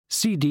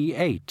CD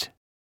 8.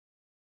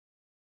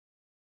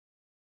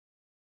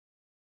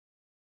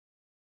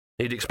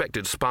 He'd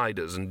expected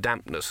spiders and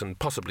dampness and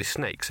possibly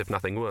snakes, if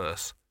nothing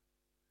worse.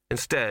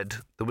 Instead,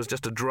 there was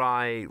just a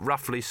dry,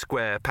 roughly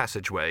square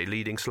passageway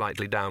leading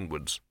slightly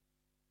downwards.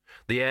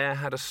 The air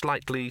had a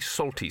slightly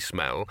salty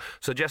smell,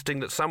 suggesting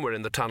that somewhere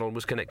in the tunnel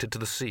was connected to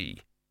the sea.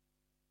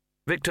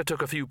 Victor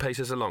took a few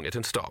paces along it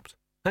and stopped.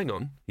 "Hang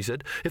on," he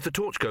said. "If the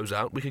torch goes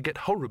out, we could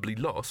get horribly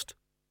lost."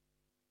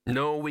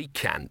 "No, we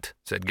can't,"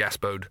 said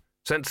Gaspode.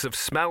 "Sense of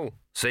smell,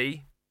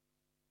 see?"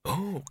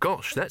 "Oh,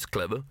 gosh, that's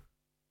clever."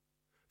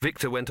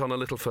 Victor went on a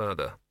little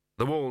further.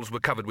 The walls were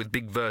covered with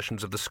big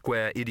versions of the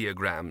square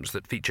ideograms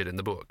that featured in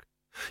the book.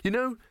 "You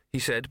know," he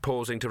said,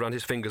 pausing to run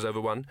his fingers over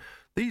one,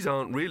 "these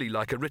aren't really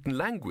like a written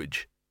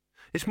language.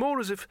 It's more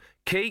as if—"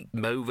 "Keep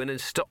moving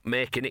and stop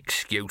making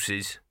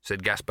excuses,"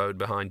 said Gaspode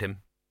behind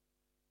him.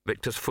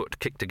 Victor's foot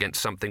kicked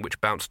against something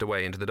which bounced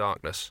away into the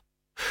darkness.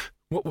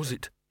 "What was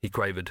it?" he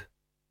quavered.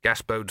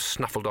 Gaspode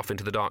snuffled off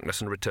into the darkness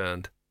and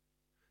returned.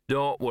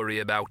 "Don't worry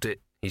about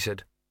it," he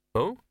said.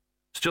 "Oh?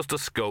 It's just a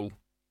skull."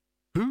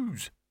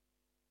 "Whose?"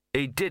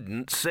 "He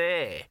didn't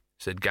say,"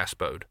 said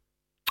Gaspode.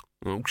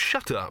 "Oh,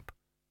 shut up."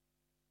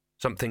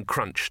 Something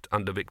crunched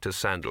under Victor's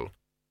sandal.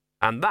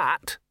 "And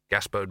that,"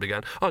 Gaspode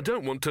began, "I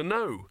don't want to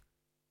know."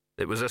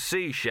 "It was a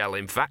seashell,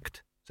 in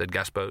fact," said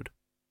Gaspode.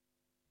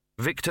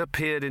 Victor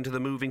peered into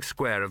the moving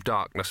square of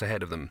darkness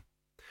ahead of them.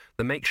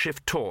 The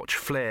makeshift torch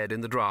flared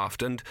in the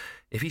draught, and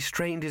if he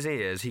strained his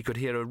ears, he could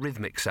hear a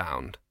rhythmic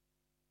sound.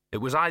 It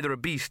was either a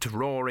beast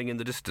roaring in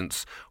the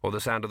distance or the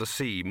sound of the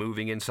sea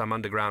moving in some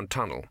underground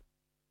tunnel.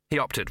 He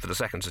opted for the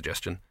second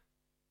suggestion.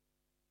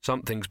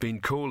 "Something's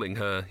been calling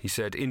her," he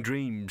said, "in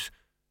dreams.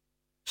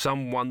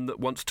 Someone that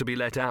wants to be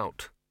let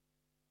out.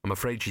 I'm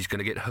afraid she's going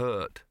to get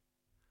hurt."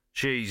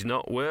 "She's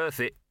not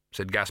worth it,"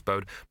 said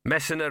Gaspode.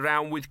 "Messing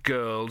around with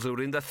girls who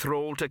are in the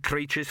thrall to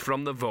creatures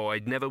from the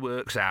void never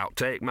works out,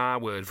 take my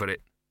word for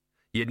it.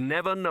 You'd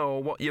never know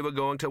what you were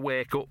going to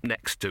wake up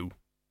next to."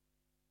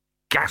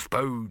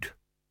 "Gaspode!"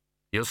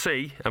 "You'll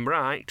see, I'm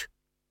right."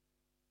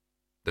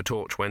 The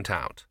torch went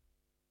out.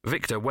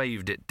 Victor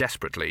waved it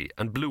desperately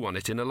and blew on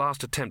it in a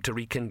last attempt to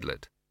rekindle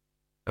it.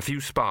 A few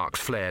sparks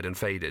flared and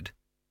faded.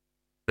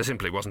 There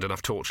simply wasn't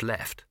enough torch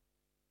left.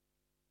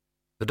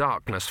 The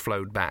darkness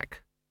flowed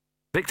back.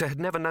 Victor had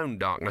never known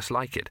darkness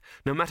like it.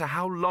 No matter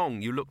how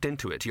long you looked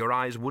into it, your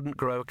eyes wouldn't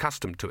grow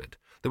accustomed to it.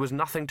 There was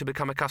nothing to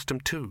become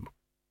accustomed to.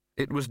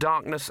 It was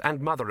darkness and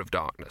mother of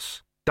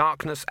darkness.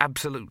 Darkness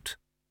absolute.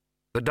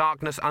 The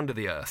darkness under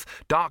the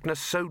earth. Darkness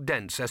so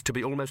dense as to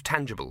be almost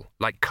tangible,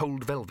 like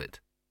cold velvet.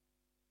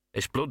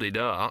 "It's bloody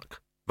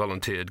dark,"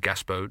 volunteered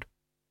Gaspode.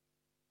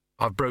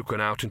 "I've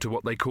broken out into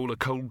what they call a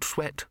cold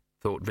sweat,"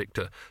 thought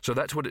Victor, "so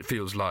that's what it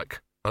feels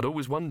like. I'd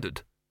always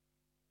wondered."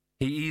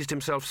 He eased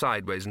himself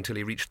sideways until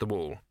he reached the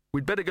wall.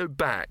 "We'd better go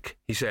back,"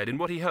 he said, in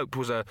what he hoped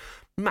was a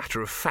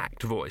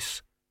matter-of-fact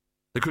voice.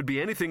 "There could be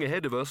anything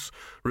ahead of us,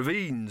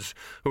 ravines,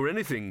 or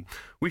anything.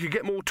 We could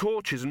get more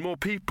torches and more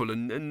people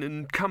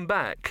and come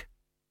back."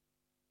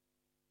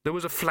 There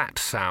was a flat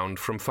sound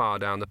from far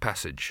down the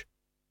passage.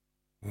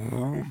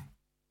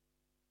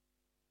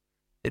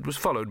 It was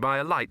followed by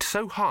a light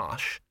so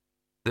harsh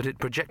that it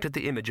projected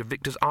the image of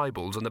Victor's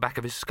eyeballs on the back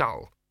of his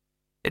skull.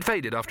 It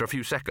faded after a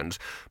few seconds,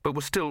 but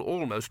was still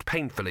almost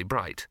painfully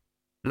bright.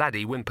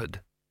 Laddie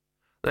whimpered.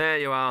 "There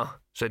you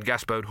are," said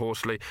Gaspode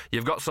hoarsely.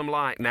 "You've got some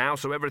light now,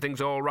 so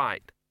everything's all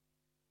right."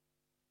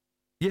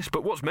 "Yes,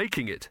 but what's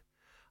making it?"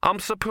 "I'm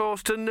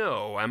supposed to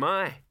know, am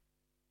I?"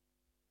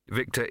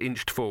 Victor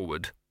inched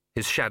forward,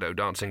 his shadow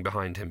dancing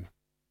behind him.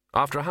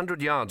 After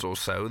 100 yards or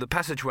so, the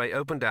passageway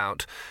opened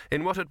out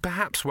in what had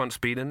perhaps once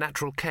been a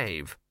natural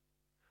cave.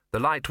 The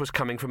light was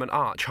coming from an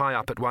arch high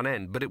up at one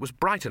end, but it was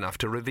bright enough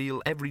to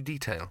reveal every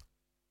detail.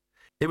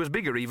 It was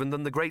bigger even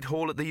than the great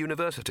hall at the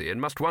university,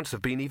 and must once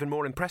have been even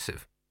more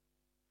impressive.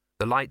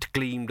 The light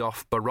gleamed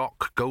off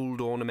baroque gold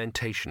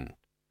ornamentation,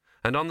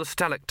 and on the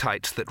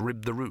stalactites that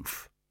ribbed the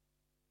roof.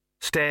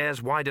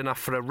 Stairs wide enough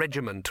for a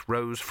regiment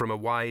rose from a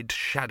wide,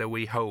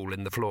 shadowy hole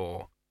in the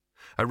floor.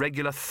 A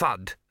regular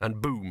thud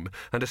and boom,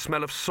 and a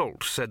smell of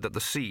salt said that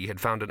the sea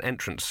had found an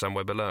entrance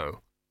somewhere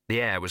below.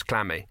 The air was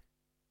clammy.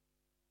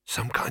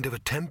 "Some kind of a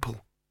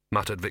temple,"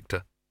 muttered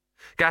Victor.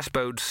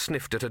 Gaspode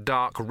sniffed at a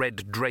dark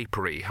red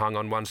drapery hung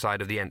on one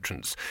side of the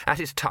entrance. At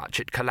his touch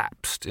it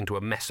collapsed into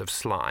a mess of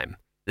slime.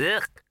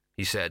 "Ugh,"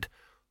 he said.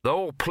 "The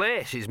whole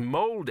place is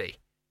mouldy."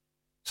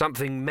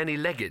 Something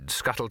many-legged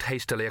scuttled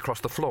hastily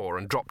across the floor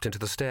and dropped into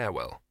the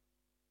stairwell.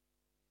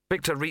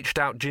 Victor reached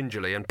out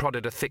gingerly and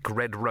prodded a thick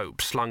red rope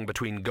slung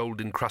between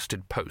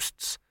gold-encrusted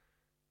posts.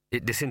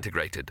 It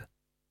disintegrated.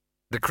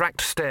 The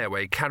cracked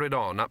stairway carried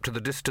on up to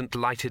the distant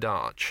lighted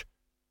arch.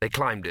 They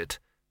climbed it,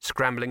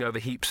 scrambling over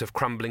heaps of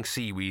crumbling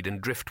seaweed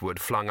and driftwood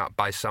flung up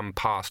by some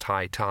past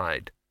high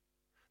tide.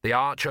 The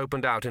arch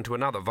opened out into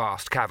another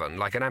vast cavern,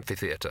 like an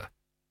amphitheatre.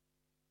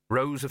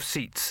 Rows of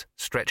seats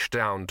stretched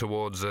down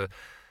towards a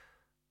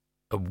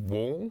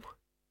wall?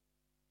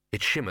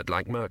 It shimmered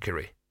like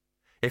mercury.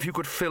 If you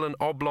could fill an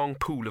oblong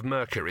pool of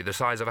mercury the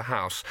size of a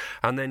house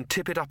and then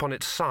tip it up on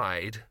its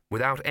side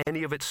without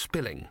any of it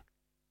spilling,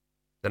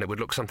 then it would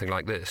look something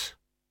like this,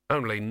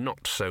 only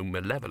not so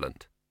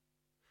malevolent.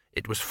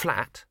 It was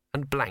flat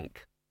and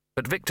blank,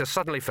 but Victor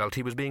suddenly felt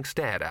he was being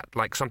stared at,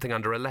 like something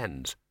under a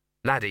lens.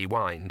 Laddie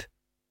whined.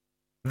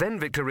 Then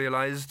Victor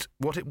realised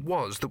what it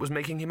was that was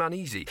making him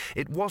uneasy.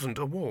 It wasn't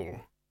a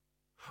wall.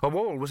 A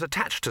wall was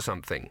attached to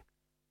something.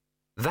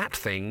 That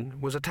thing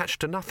was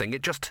attached to nothing.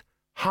 It just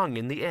hung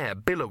in the air,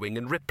 billowing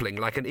and rippling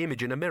like an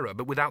image in a mirror,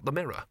 but without the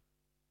mirror.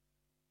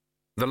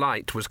 The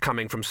light was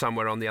coming from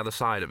somewhere on the other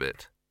side of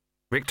it.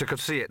 Victor could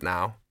see it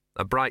now,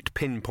 a bright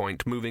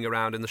pinpoint moving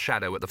around in the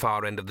shadow at the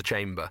far end of the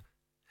chamber.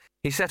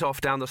 He set off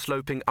down the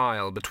sloping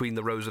aisle between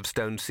the rows of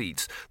stone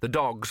seats, the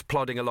dogs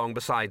plodding along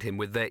beside him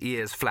with their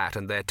ears flat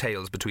and their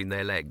tails between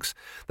their legs.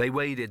 They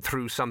waded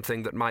through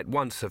something that might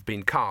once have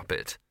been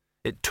carpet.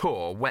 It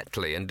tore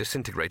wetly and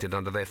disintegrated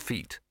under their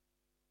feet.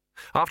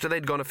 After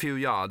they'd gone a few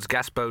yards,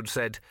 Gaspode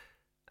said,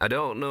 "I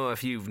don't know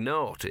if you've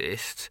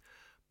noticed,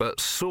 but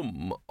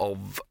some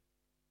of—"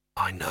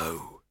 "I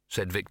know,"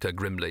 said Victor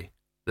grimly.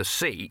 "The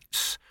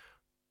seats,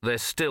 they're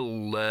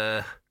still,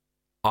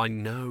 I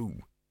know.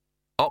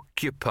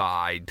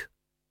 Occupied.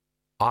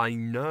 I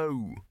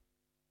know."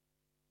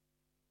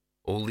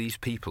 All these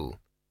people,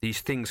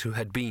 these things who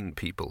had been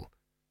people,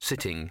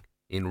 sitting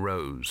in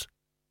rows.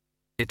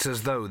 It's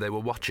as though they were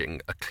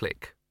watching a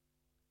click.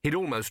 He'd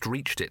almost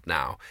reached it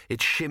now. It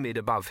shimmied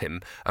above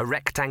him, a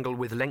rectangle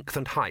with length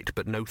and height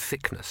but no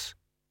thickness.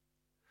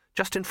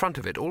 Just in front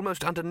of it,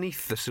 almost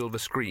underneath the silver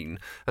screen,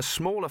 a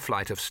smaller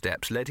flight of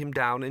steps led him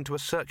down into a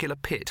circular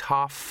pit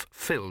half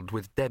filled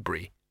with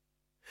debris.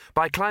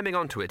 By climbing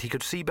onto it, he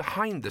could see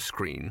behind the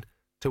screen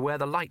to where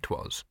the light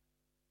was.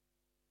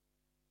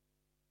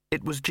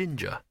 It was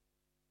Ginger.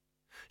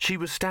 She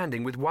was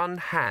standing with one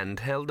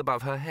hand held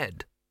above her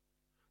head.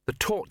 The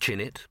torch in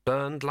it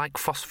burned like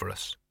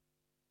phosphorus.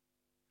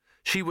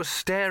 She was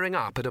staring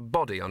up at a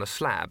body on a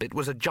slab. It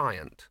was a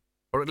giant,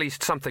 or at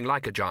least something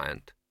like a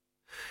giant.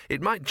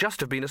 It might just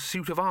have been a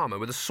suit of armour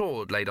with a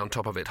sword laid on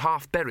top of it,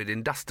 half buried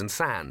in dust and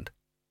sand.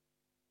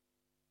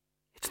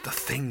 "It's the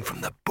thing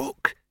from the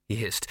book," he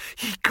hissed.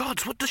 "Ye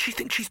gods, what does she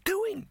think she's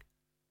doing?"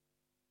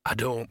 "I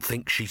don't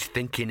think she's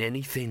thinking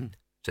anything,"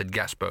 said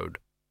Gaspode.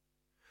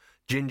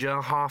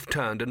 Ginger half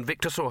turned, and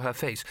Victor saw her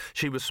face.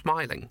 She was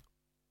smiling.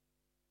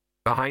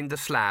 Behind the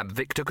slab,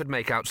 Victor could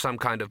make out some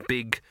kind of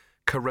big,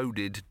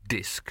 corroded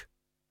disc.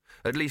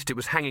 At least it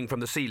was hanging from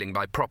the ceiling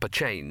by proper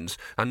chains,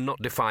 and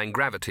not defying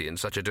gravity in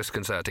such a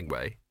disconcerting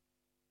way.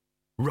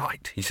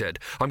 "Right," he said.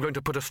 "I'm going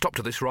to put a stop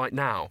to this right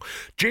now.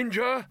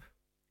 Ginger!"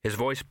 His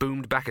voice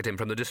boomed back at him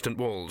from the distant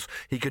walls.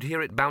 He could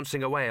hear it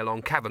bouncing away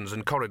along caverns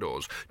and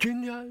corridors.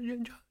 "Ginger,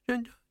 Ginger,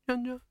 Ginger,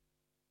 Ginger."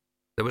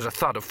 There was a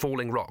thud of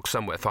falling rock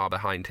somewhere far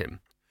behind him.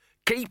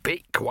 "Keep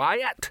it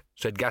quiet,"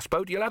 said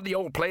Gaspode. "You'll have the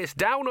old place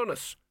down on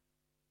us."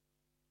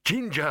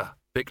 "Ginger!"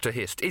 Victor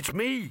hissed. "It's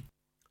me!"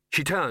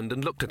 She turned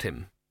and looked at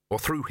him, or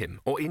through him,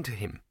 or into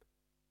him.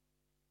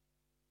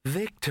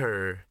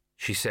 "Victor,"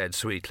 she said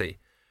sweetly,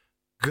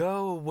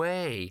 "go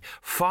away,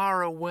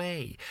 far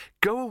away.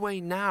 Go away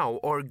now,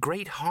 or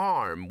great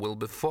harm will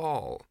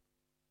befall."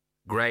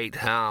 "Great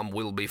harm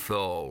will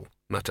befall,"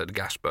 muttered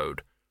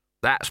Gaspode.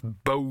 "That's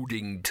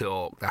boding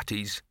talk, that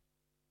is."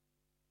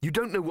 "You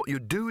don't know what you're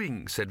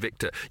doing," said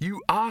Victor.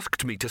 "You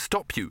asked me to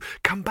stop you.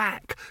 Come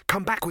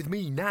back with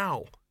me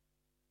now."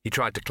 He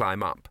tried to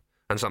climb up,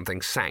 and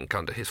something sank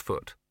under his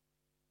foot.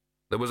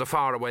 There was a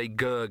faraway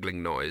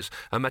gurgling noise,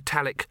 a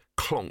metallic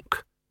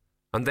clonk,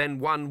 and then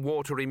one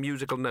watery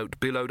musical note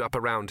billowed up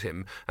around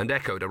him and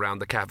echoed around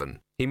the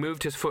cavern. He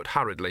moved his foot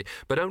hurriedly,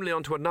 but only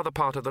onto another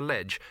part of the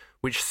ledge,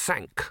 which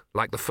sank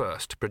like the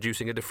first,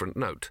 producing a different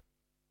note.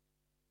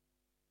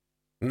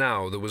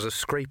 Now there was a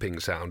scraping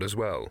sound as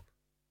well.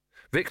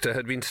 Victor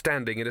had been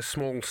standing in a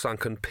small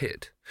sunken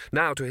pit.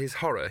 Now, to his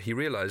horror, he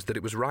realized that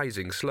it was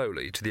rising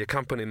slowly to the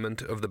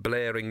accompaniment of the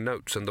blaring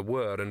notes and the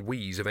whir and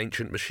wheeze of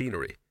ancient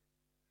machinery.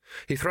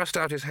 He thrust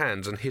out his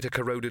hands and hit a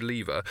corroded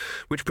lever,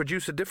 which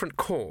produced a different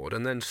chord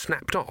and then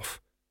snapped off.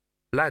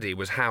 Laddie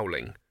was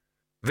howling.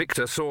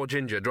 Victor saw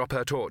Ginger drop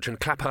her torch and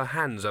clap her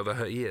hands over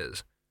her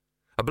ears.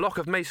 A block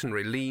of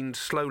masonry leaned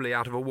slowly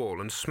out of a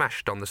wall and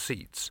smashed on the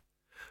seats.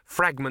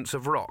 Fragments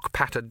of rock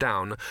pattered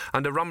down,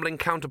 and a rumbling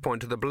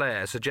counterpoint to the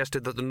blare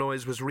suggested that the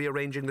noise was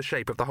rearranging the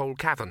shape of the whole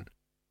cavern.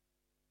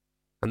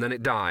 And then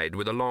it died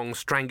with a long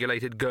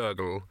strangulated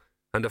gurgle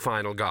and a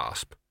final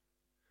gasp.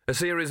 A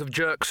series of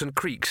jerks and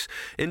creaks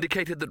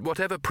indicated that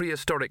whatever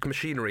prehistoric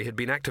machinery had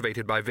been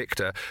activated by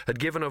Victor had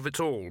given of its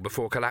all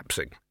before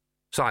collapsing.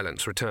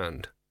 Silence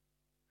returned.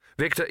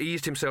 Victor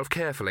eased himself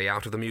carefully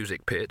out of the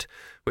music pit,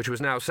 which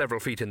was now several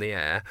feet in the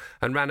air,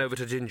 and ran over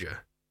to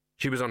Ginger.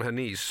 She was on her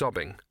knees,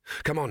 sobbing.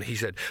 "Come on," he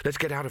said. "Let's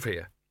get out of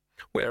here."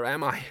 "Where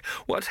am I?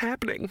 What's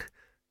happening?"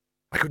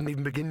 I couldn't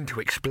even begin to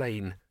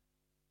explain.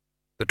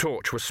 The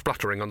torch was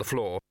spluttering on the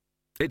floor.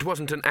 It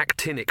wasn't an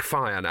actinic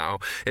fire now.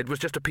 It was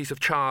just a piece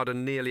of charred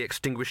and nearly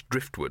extinguished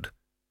driftwood.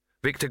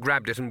 Victor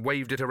grabbed it and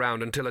waved it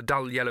around until a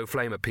dull yellow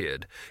flame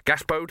appeared.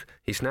 "Gaspode,"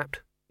 he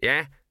snapped.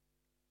 Yeah?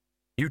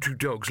 You two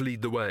dogs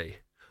lead the way.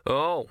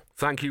 Oh,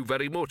 thank you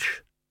very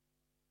much.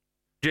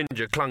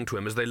 Ginger clung to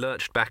him as they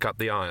lurched back up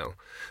the aisle.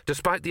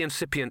 Despite the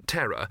incipient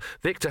terror,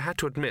 Victor had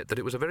to admit that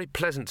it was a very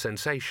pleasant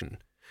sensation.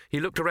 He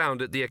looked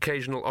around at the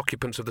occasional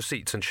occupants of the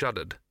seats and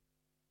shuddered.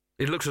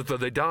 It looks as though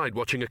they died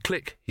watching a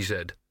click, he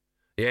said.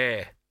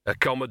 Yeah, a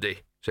comedy,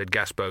 said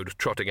Gaspode,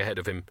 trotting ahead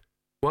of him.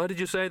 Why did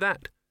you say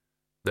that?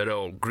 They're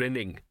all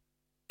grinning.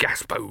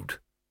 Gaspode.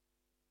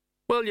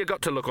 Well, you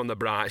got to look on the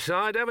bright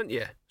side, haven't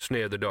you?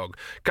 Sneered the dog.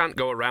 Can't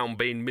go around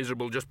being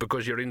miserable just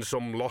because you're in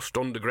some lost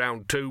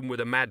underground tomb with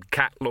a mad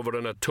cat lover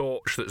and a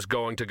torch that's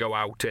going to go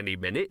out any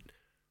minute.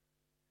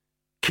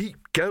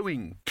 Keep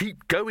going,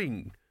 keep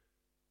going.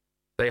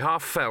 They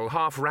half fell,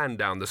 half ran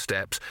down the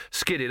steps,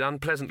 skidded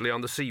unpleasantly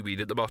on the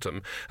seaweed at the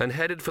bottom, and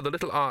headed for the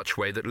little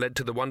archway that led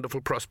to the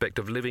wonderful prospect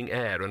of living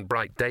air and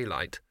bright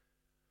daylight.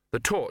 The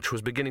torch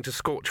was beginning to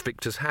scorch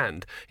Victor's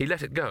hand. He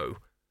let it go.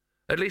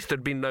 At least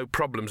there'd been no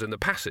problems in the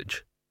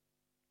passage.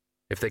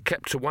 If they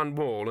kept to one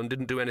wall and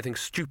didn't do anything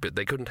stupid,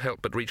 they couldn't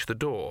help but reach the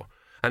door,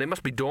 and it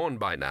must be dawn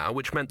by now,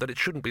 which meant that it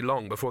shouldn't be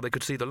long before they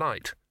could see the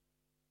light.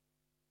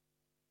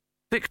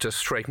 Victor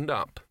straightened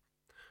up.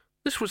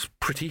 This was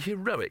pretty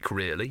heroic,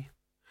 really.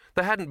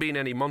 There hadn't been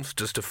any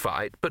monsters to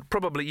fight, but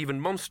probably even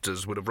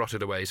monsters would have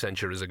rotted away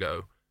centuries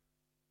ago.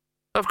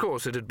 Of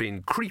course, it had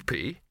been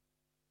creepy,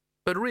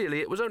 but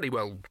really it was only,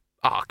 well,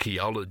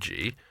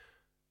 archaeology.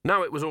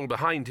 Now it was all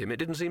behind him, it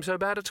didn't seem so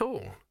bad at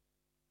all.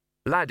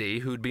 Laddie,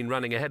 who'd been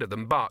running ahead of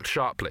them, barked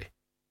sharply.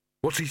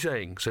 What's he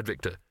saying? Said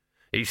Victor.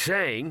 He's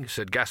saying,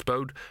 said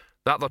Gaspode,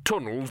 that the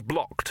tunnel's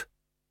blocked.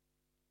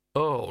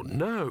 Oh,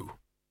 no.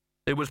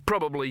 It was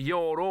probably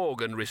your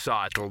organ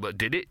recital that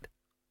did it.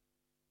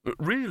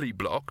 Really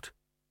blocked?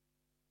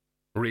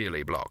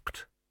 Really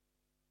blocked.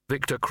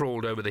 Victor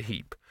crawled over the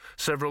heap.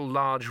 Several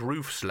large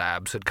roof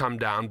slabs had come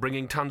down,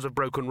 bringing tons of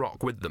broken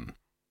rock with them.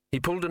 He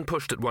pulled and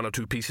pushed at one or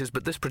two pieces,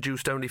 but this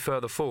produced only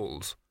further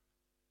falls.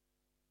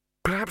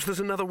 Perhaps there's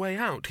another way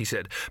out, he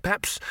said.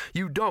 Perhaps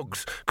you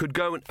dogs could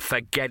go and...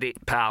 Forget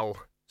it, pal,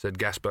 said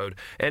Gaspode.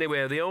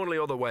 Anyway, the only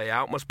other way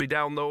out must be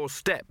down those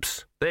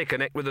steps. They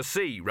connect with the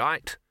sea,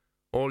 right?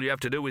 All you have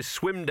to do is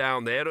swim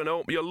down there and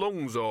hope your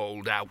lungs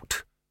hold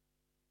out.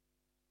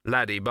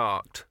 Laddie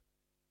barked.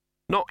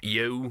 Not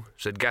you,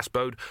 said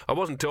Gaspode. I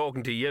wasn't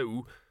talking to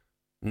you.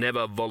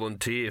 Never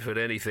volunteer for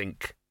anything.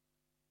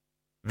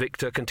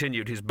 Victor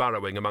continued his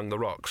burrowing among the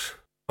rocks.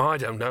 I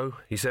don't know,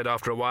 he said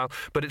after a while,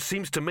 but it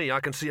seems to me I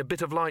can see a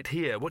bit of light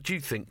here. What do you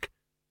think?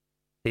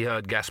 He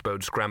heard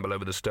Gaspode scramble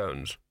over the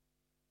stones.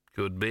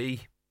 Could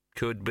be,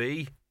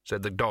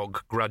 said the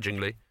dog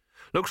grudgingly.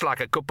 Looks like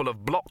a couple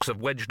of blocks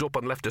have wedged up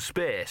and left a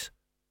space.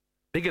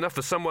 Big enough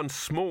for someone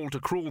small to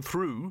crawl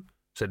through,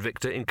 said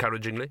Victor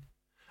encouragingly.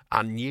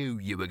 I knew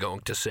you were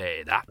going to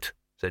say that,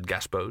 said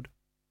Gaspode.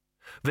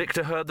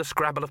 Victor heard the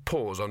scrabble of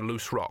paws on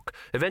loose rock.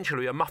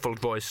 Eventually a muffled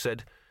voice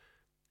said,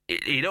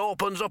 It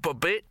opens up a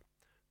bit.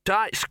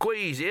 Tight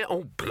squeeze here.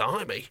 Oh,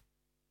 blimey.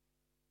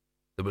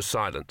 There was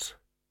silence.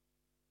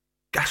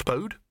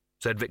 Gaspode,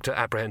 said Victor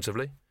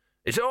apprehensively.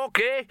 It's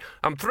okay.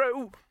 I'm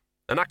through,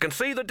 and I can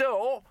see the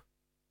door.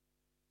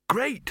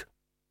 Great.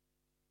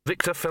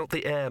 Victor felt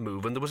the air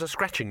move, and there was a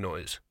scratching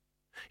noise.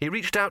 He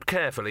reached out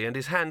carefully, and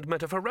his hand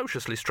met a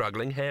ferociously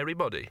struggling, hairy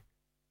body.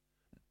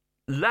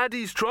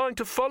 Laddie's trying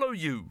to follow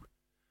you.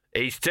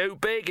 He's too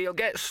big, he'll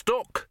get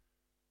stuck.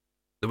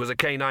 There was a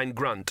canine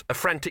grunt, a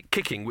frantic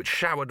kicking which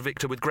showered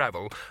Victor with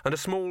gravel, and a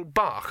small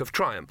bark of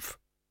triumph.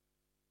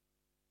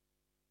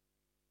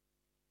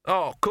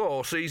 Oh, of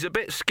course, he's a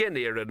bit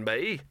skinnier than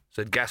me,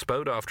 said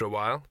Gaspode after a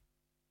while.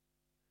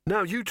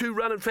 Now you two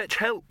run and fetch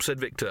help, said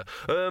Victor.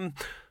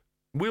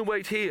 We'll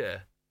wait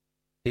here.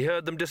 He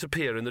heard them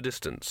disappear in the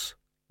distance.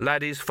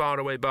 Laddie's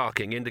faraway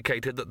barking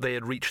indicated that they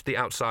had reached the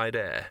outside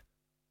air.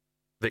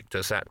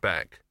 Victor sat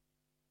back.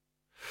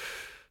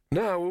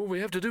 Now all we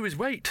have to do is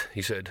wait,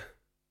 he said.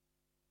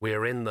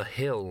 We're in the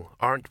hill,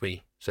 aren't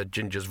we? Said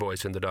Ginger's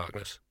voice in the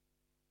darkness.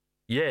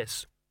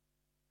 Yes.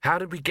 How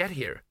did we get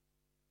here?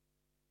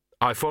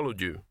 I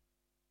followed you.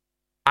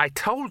 I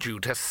told you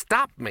to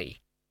stop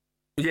me.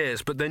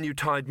 Yes, but then you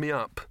tied me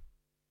up.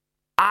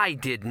 I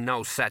did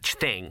no such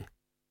thing.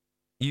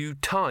 You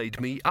tied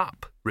me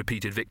up,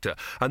 repeated Victor,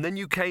 and then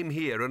you came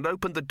here and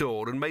opened the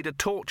door and made a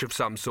torch of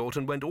some sort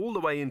and went all the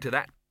way into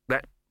that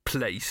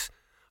place.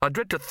 I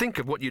dread to think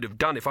of what you'd have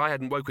done if I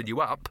hadn't woken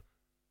you up.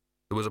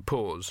 There was a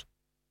pause.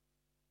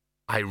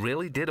 I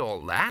really did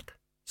all that?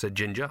 Said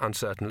Ginger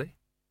uncertainly.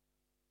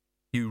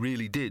 You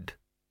really did.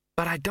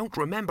 But I don't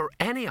remember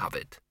any of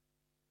it.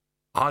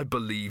 I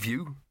believe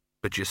you,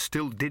 but you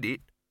still did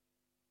it.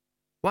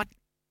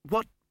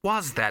 What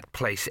was that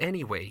place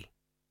anyway?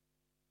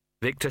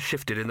 Victor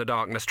shifted in the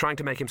darkness, trying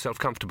to make himself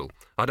comfortable.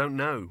 I don't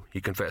know,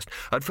 he confessed.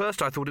 At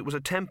first I thought it was a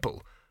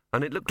temple,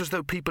 and it looked as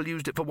though people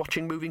used it for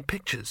watching moving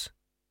pictures.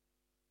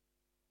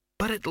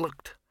 But it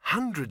looked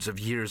hundreds of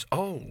years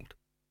old.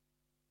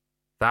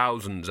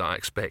 Thousands, I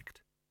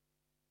expect.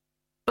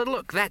 But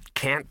look, that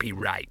can't be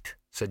right,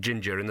 said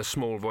Ginger in the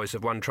small voice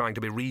of one trying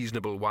to be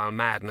reasonable while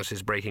madness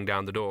is breaking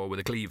down the door with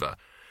a cleaver.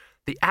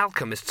 The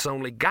alchemists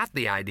only got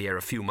the idea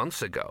a few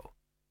months ago."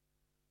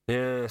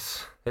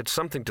 "Yes, it's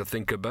something to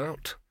think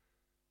about."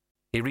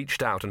 He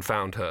reached out and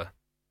found her.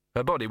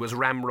 Her body was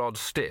ramrod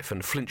stiff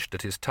and flinched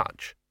at his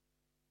touch.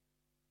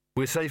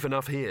 "We're safe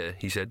enough here,"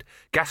 he said.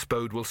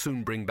 "Gaspode will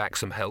soon bring back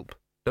some help.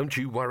 Don't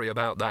you worry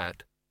about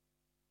that."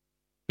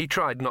 He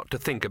tried not to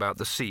think about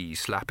the sea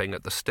slapping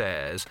at the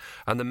stairs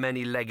and the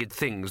many-legged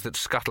things that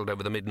scuttled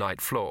over the midnight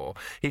floor.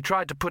 He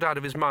tried to put out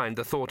of his mind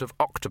the thought of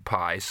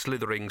octopi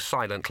slithering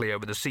silently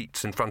over the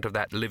seats in front of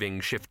that living,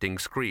 shifting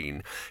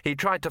screen. He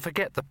tried to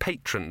forget the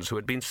patrons who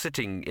had been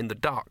sitting in the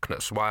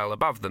darkness while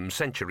above them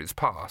centuries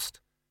passed.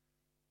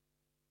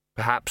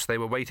 Perhaps they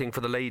were waiting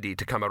for the lady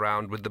to come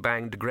around with the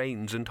banged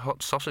grains and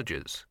hot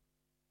sausages.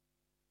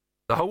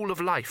 The whole of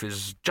life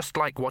is just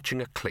like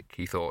watching a click,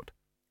 he thought.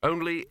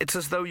 Only it's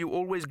as though you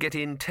always get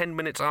in 10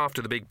 minutes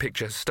after the big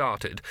picture has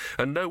started,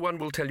 and no one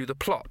will tell you the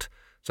plot,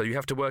 so you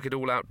have to work it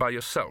all out by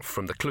yourself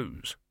from the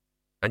clues.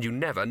 And you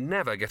never,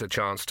 never get a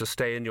chance to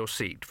stay in your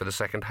seat for the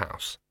second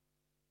house.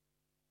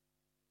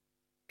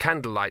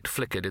 Candlelight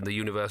flickered in the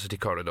university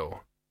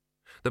corridor.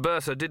 The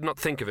bursar did not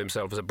think of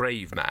himself as a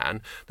brave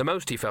man. The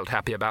most he felt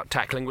happy about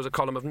tackling was a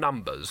column of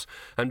numbers,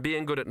 and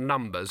being good at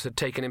numbers had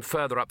taken him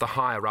further up the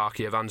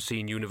hierarchy of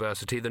unseen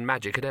university than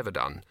magic had ever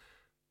done.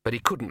 But he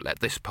couldn't let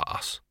this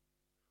pass.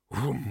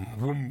 Whoom,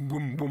 whoom,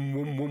 whoom, whoom,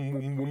 whoom, whoom,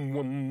 whoom, whoom,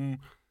 whoom.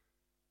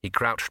 He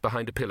crouched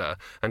behind a pillar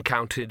and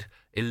counted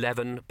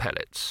 11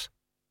 pellets.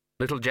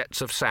 Little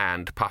jets of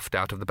sand puffed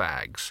out of the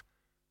bags.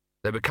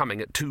 They were coming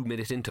at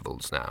 2-minute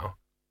intervals now.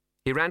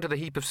 He ran to the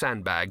heap of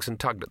sandbags and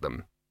tugged at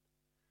them.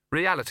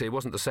 Reality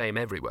wasn't the same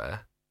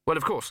everywhere. Well,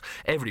 of course,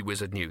 every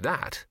wizard knew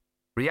that.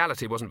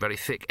 Reality wasn't very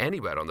thick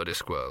anywhere on the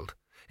Discworld.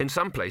 In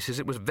some places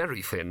it was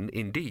very thin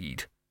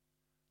indeed.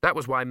 That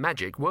was why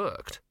magic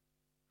worked.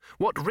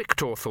 What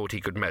Richter thought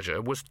he could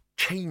measure was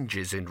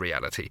changes in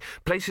reality,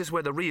 places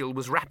where the real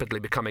was rapidly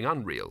becoming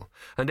unreal,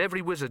 and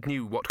every wizard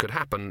knew what could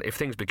happen if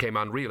things became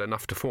unreal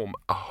enough to form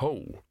a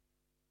whole.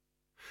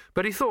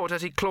 But he thought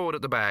as he clawed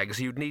at the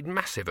bags you'd need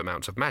massive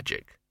amounts of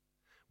magic.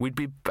 We'd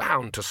be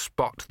bound to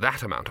spot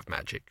that amount of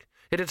magic.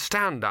 It'd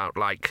stand out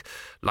like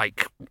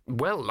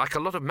a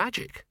lot of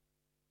magic.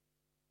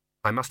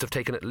 I must have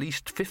taken at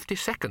least 50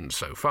 seconds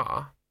so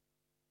far.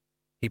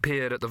 He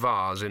peered at the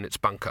vase in its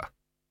bunker.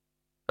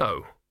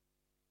 Oh.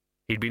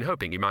 He'd been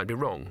hoping he might be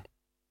wrong.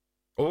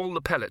 All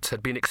the pellets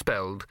had been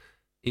expelled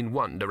in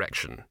one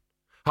direction.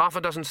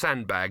 6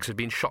 sandbags had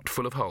been shot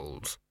full of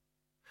holes.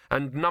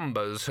 And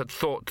numbers had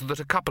thought that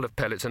a couple of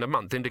pellets in a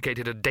month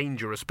indicated a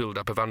dangerous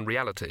build-up of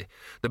unreality.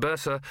 The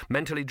bursar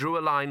mentally drew a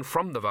line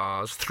from the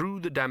vase through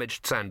the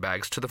damaged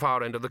sandbags to the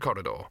far end of the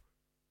corridor.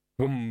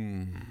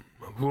 Whoom,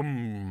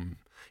 whoom.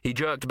 He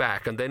jerked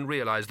back and then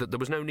realized that there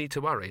was no need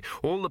to worry.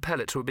 All the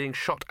pellets were being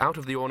shot out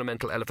of the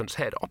ornamental elephant's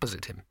head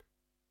opposite him.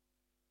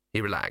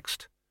 He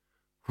relaxed.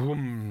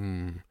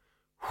 Whoom,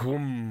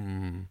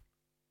 whoom.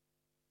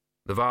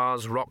 The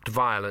vase rocked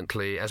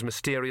violently as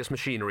mysterious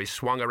machinery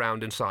swung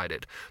around inside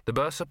it. The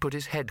bursar put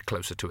his head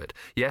closer to it.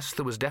 Yes,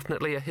 there was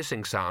definitely a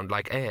hissing sound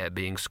like air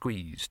being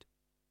squeezed.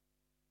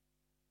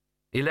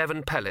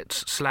 11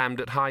 pellets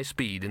slammed at high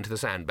speed into the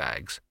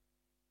sandbags.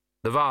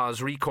 The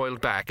vase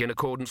recoiled back in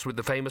accordance with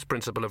the famous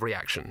principle of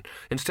reaction.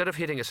 Instead of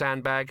hitting a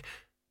sandbag,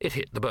 it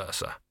hit the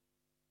bursar.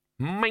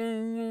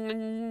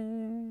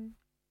 Ming!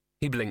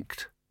 He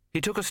blinked. He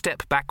took a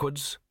step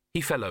backwards.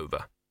 He fell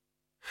over.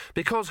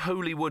 Because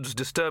Holywood's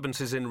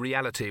disturbances in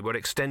reality were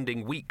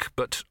extending weak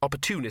but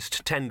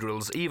opportunist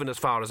tendrils even as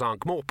far as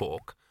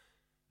Ankh-Morpork,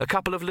 a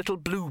couple of little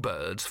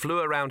bluebirds flew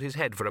around his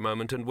head for a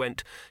moment and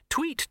went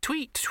tweet,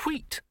 tweet,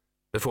 tweet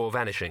before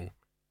vanishing.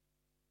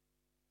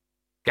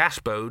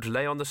 Gaspode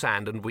lay on the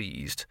sand and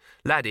wheezed.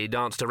 Laddie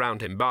danced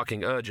around him,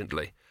 barking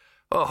urgently.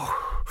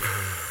 "Oh,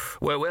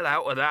 we're well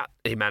out of that,"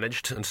 he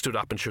managed, and stood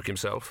up and shook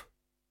himself.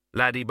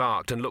 Laddie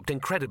barked and looked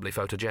incredibly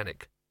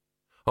photogenic.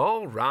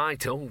 All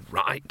right,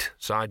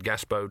 sighed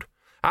Gaspode.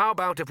 "How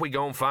about if we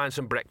go and find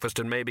some breakfast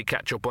and maybe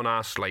catch up on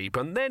our sleep,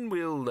 and then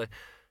we'll—"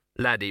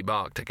 Laddie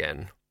barked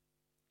again.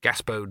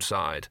 Gaspode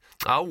sighed.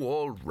 "Oh,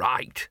 all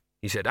right,"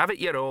 he said. "Have it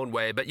your own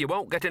way, but you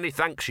won't get any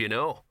thanks, you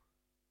know."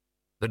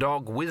 The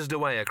dog whizzed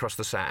away across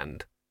the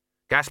sand.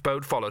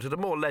 Gaspode followed at a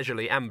more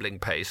leisurely, ambling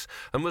pace,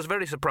 and was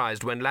very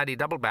surprised when Laddie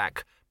doubled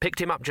back, picked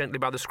him up gently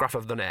by the scruff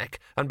of the neck,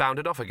 and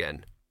bounded off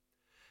again.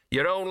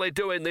 "You're only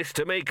doing this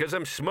to me 'cause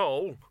I'm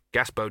small,"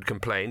 Gaspode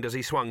complained as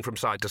he swung from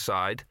side to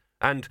side.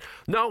 And,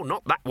 "No,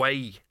 not that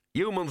way.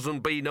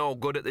 Humans'll be no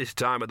good at this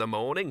time of the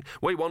morning.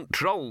 We want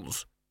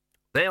trolls.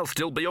 They'll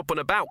still be up and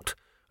about,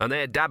 and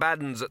they're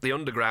dab-addens at the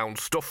underground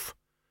stuff.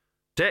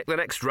 Take the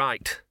next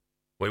right.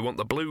 We want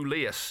the blue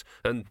lias,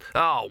 and—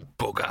 oh,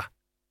 bugger."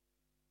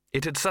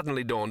 It had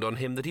suddenly dawned on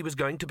him that he was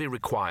going to be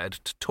required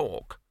to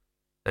talk,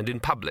 and in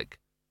public.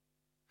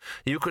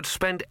 You could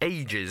spend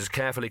ages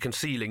carefully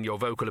concealing your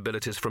vocal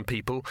abilities from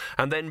people,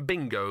 and then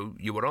bingo,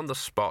 you were on the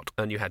spot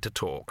and you had to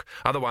talk.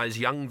 Otherwise,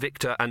 young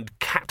Victor and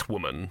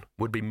Catwoman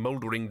would be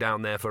mouldering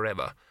down there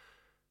forever.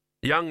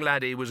 Young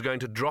Laddie was going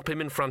to drop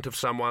him in front of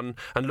someone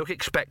and look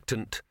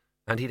expectant,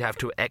 and he'd have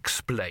to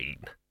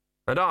explain.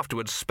 and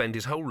afterwards spend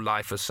his whole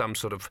life as some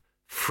sort of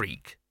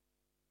freak.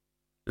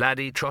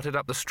 Laddie trotted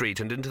up the street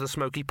and into the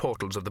smoky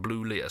portals of the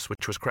Blue Lias,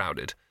 which was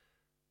crowded.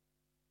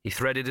 He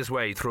threaded his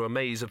way through a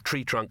maze of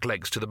tree-trunk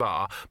legs to the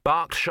bar,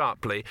 barked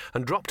sharply,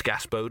 and dropped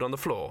Gaspode on the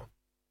floor.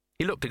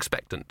 He looked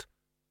expectant.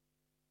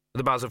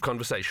 The buzz of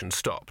conversation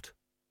stopped.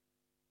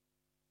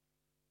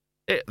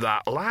 "It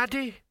that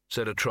laddie?"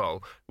 said a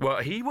troll.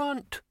 "What he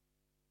want?"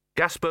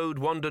 Gaspode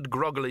wandered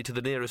groggily to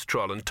the nearest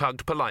troll and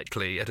tugged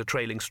politely at a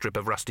trailing strip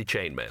of rusty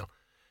chainmail.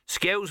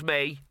 "'Scuse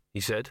me," he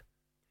said.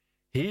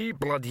 "He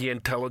bloody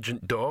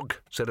intelligent dog,"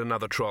 said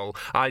another troll,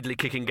 idly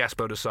kicking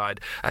Gaspode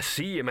aside. "I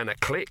see him in a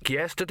clique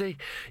yesterday.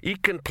 He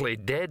can play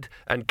dead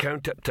and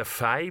count up to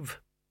 5.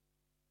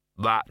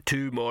 "That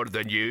 2 more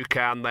than you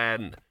can,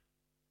 then."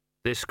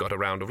 This got a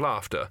round of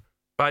laughter.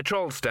 By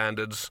troll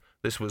standards,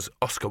 this was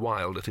Oscar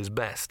Wilde at his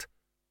best.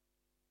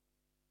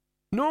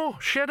 "No,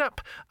 shut up.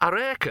 I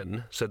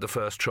reckon," said the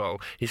first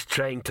troll, "he's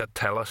trying to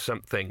tell us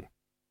something."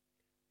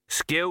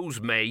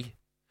 "'Scuse me.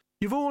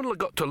 You've only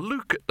got to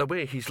look at the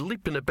way he's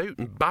leaping about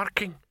and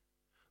barking."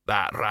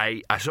 "That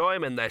right. I saw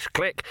him in this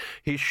clique.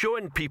 He's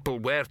showing people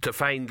where to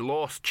find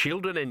lost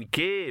children in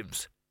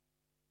caves."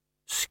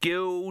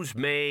 "'Scuse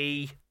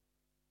me."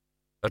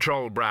 A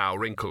troll brow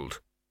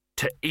wrinkled.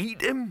 "To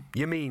eat him,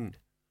 you mean?"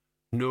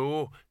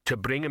 "No, to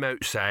bring him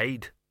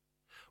outside."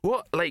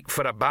 "What, like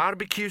for a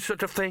barbecue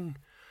sort of thing?"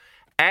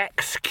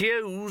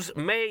 "Excuse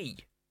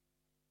me."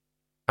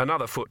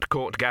 Another foot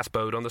caught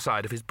Gaspode on the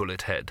side of his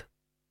bullet head.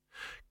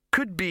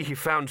 "Could be he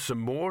found some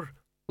more.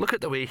 Look at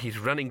the way he's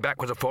running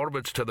backwards and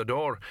forwards to the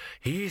door.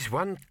 He's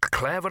one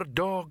clever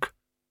dog."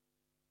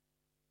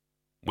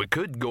 "We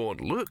could go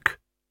and look,"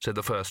 said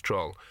the first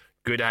troll.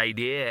 "Good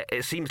idea.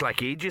 It seems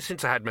like ages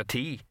since I had my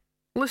tea."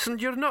 "Listen,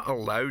 you're not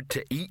allowed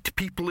to eat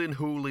people in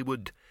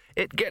Hollywood.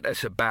 It'd get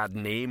us a bad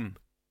name.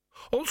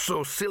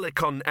 Also,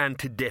 Silicon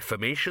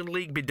Anti-Defamation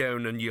League be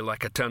down on you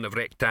like a ton of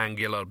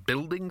rectangular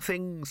building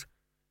things."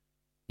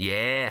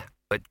 "Yeah,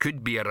 it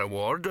could be a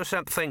reward or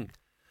something."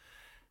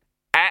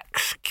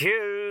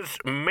 "Excuse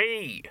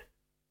me."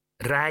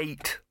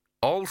 "Right.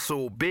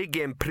 Also, big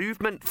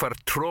improvement for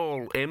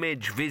troll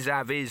image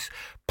vis-a-vis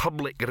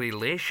public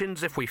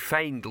relations if we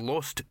find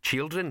lost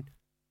children.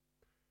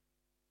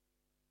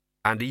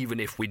 And even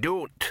if we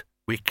don't,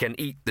 we can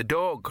eat the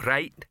dog,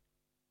 right?"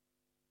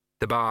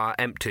 The bar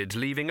emptied,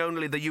 leaving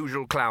only the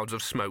usual clouds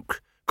of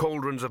smoke,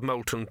 cauldrons of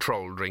molten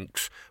troll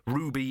drinks,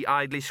 Ruby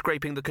idly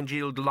scraping the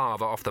congealed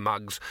lava off the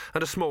mugs,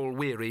 and a small,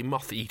 weary,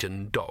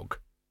 moth-eaten dog.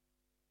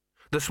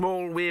 The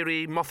small,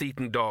 weary,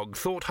 moth-eaten dog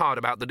thought hard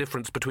about the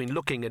difference between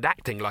looking and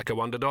acting like a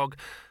wonder dog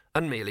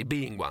and merely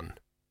being one.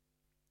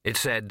 It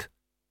said,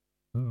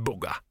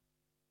 "Bugger."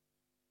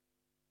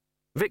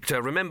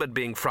 Victor remembered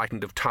being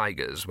frightened of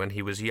tigers when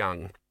he was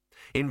young.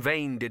 In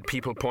vain did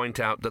people point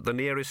out that the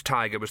nearest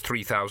tiger was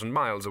 3,000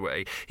 miles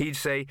away. He'd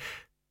say,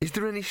 "Is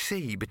there any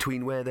sea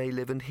between where they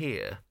live and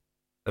here?"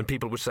 And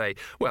people would say,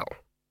 "Well,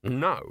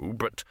 no,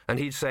 but..." And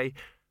he'd say,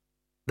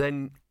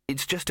 "Then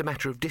it's just a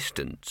matter of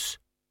distance."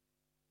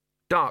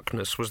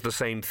 Darkness was the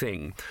same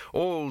thing.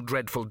 All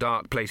dreadful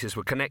dark places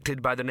were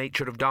connected by the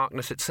nature of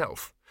darkness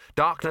itself.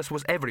 Darkness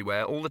was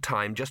everywhere all the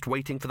time, just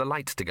waiting for the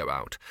lights to go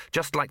out.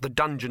 Just like the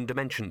dungeon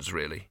dimensions,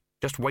 really.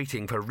 Just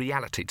waiting for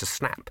reality to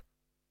snap.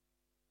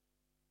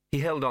 He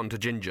held on to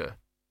Ginger.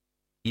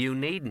 "You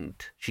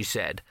needn't," she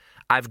said.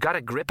 "I've got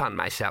a grip on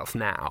myself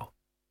now."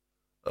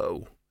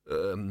 "Oh,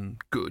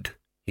 good,"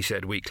 he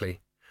said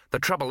weakly. "The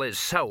trouble is,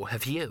 so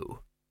have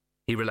you."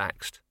 He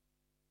relaxed.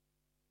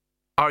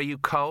 "Are you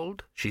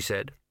cold?" she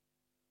said.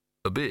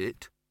 "A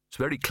bit. It's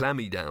very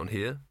clammy down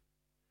here."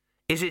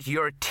 "Is it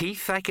your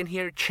teeth I can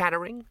hear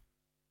chattering?"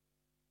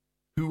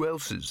 "Who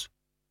else's?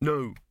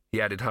 No," he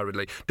added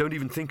hurriedly. "Don't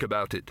even think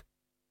about it."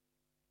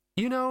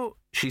 "You know,"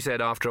 she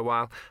said after a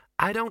while,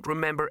 "I don't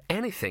remember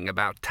anything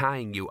about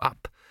tying you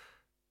up.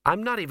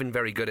 I'm not even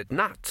very good at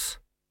knots."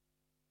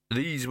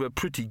 "These were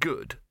pretty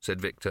good,"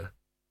 said Victor.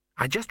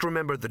 "I just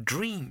remember the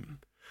dream.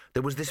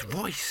 There was this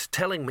voice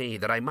telling me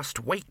that I must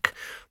wake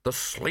the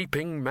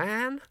sleeping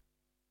man."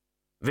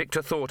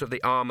 Victor thought of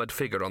the armoured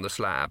figure on the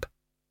slab.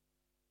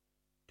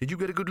 "Did you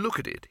get a good look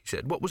at it?" he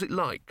said. "What was it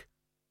like?"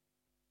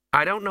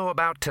 "I don't know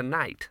about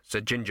tonight,"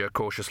 said Ginger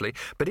cautiously,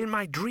 "but in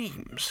my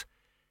dreams,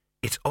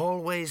 it's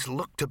always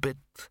looked a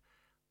bit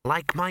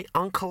like my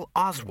Uncle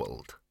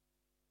Oswald."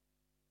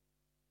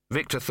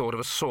 Victor thought of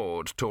a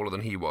sword taller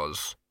than he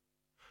was.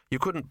 You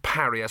couldn't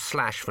parry a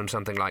slash from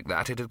something like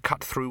that. It had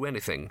cut through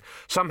anything.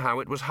 Somehow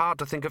it was hard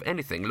to think of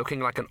anything looking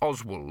like an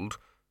Oswald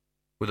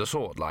with a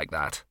sword like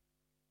that.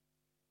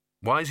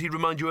 "Why does he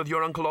remind you of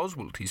your Uncle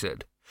Oswald?" he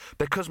said.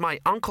 "Because my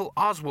Uncle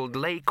Oswald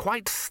lay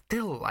quite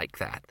still like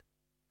that.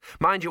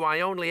 Mind you,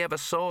 I only ever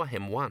saw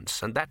him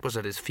once, and that was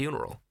at his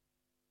funeral."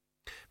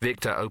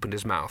 Victor opened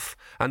his mouth,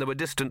 and there were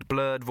distant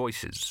blurred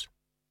voices.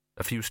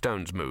 A few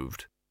stones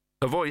moved.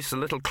 A voice a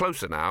little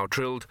closer now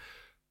trilled,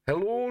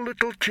 "Hello,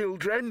 little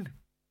children.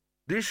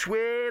 This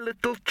way,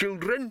 little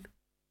children."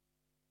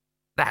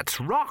 "That's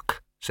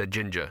Rock," said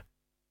Ginger.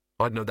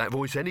 "I'd know that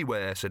voice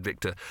anywhere," said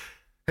Victor.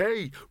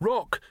 "Hey,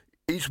 Rock,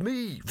 it's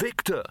me,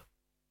 Victor,"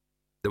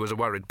 There was a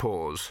worried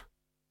pause.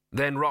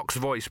 Then Rock's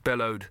voice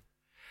bellowed,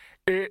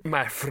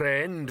 My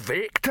friend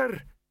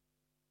Victor."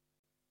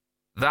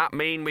 "That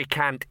mean we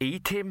can't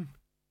eat him?"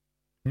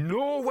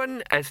 "No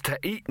one is to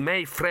eat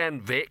my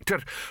friend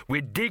Victor.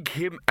 We dig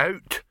him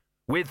out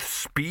with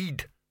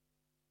speed."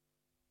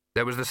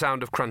 There was the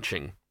sound of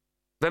crunching.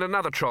 Then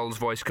another troll's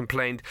voice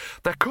complained,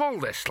 "They call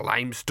this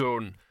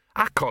limestone.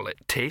 I call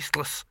it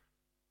tasteless."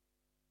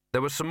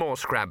 There was some more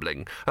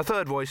scrabbling. A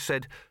third voice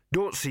said,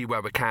 "Don't see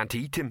where we can't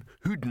eat him.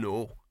 Who'd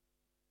know?"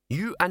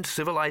 "You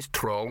uncivilized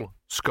troll,"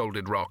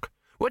 scolded Rock.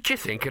 "What you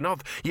thinking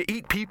of? You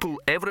eat people,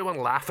 everyone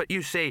laugh at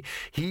you, say,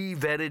 'He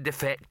very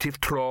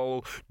defective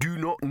troll, do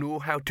not know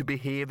how to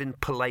behave in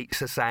polite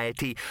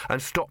society,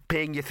 and stop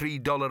paying you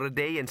 $3 a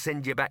day and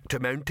send you back to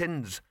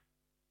mountains.'"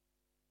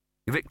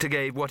 Victor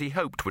gave what he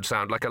hoped would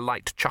sound like a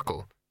light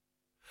chuckle.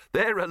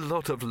 "They're a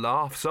lot of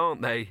laughs,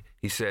 aren't they?"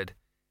 he said.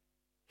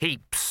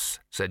 "Heaps,"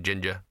 said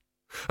Ginger.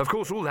 "Of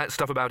course, all that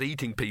stuff about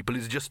eating people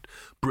is just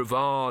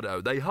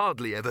bravado. They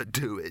hardly ever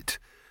do it.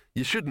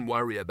 You shouldn't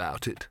worry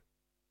about it."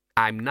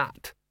 "I'm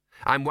not.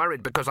 I'm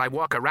worried because I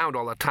walk around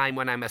all the time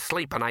when I'm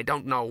asleep and I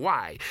don't know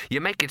why.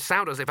 You make it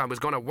sound as if I was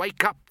going to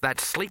wake up that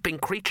sleeping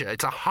creature.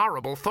 It's a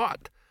horrible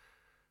thought.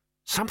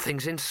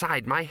 Something's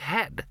inside my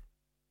head."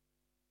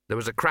 There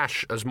was a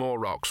crash as more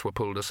rocks were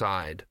pulled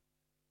aside.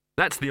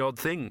 "That's the odd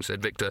thing,"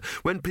 said Victor.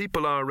 "When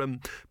people are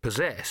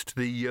possessed,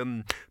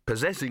 the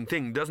possessing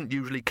thing doesn't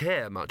usually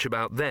care much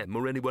about them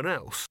or anyone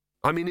else.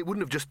 I mean, it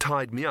wouldn't have just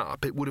tied me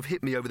up. It would have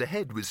hit me over the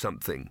head with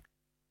something."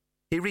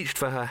 He reached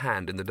for her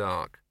hand in the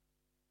dark.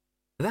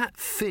 "That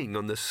thing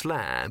on the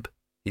slab,"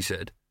 he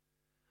said.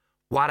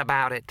 "What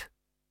about it?"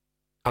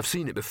 "I've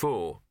seen it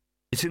before.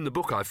 It's in the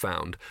book I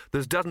found.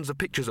 There's dozens of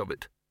pictures of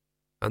it.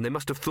 And they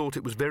must have thought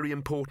it was very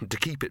important to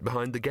keep it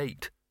behind the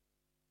gate.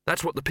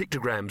 That's what the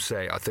pictograms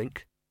say, I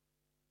think.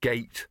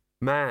 Gate,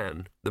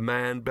 man, the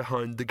man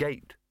behind the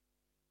gate.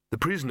 The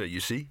prisoner,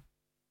 you see.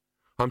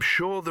 I'm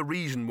sure the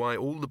reason why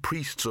all the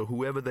priests or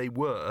whoever they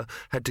were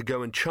had to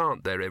go and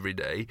chant there every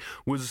day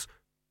was—"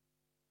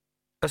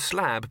 A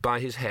slab by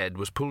his head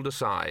was pulled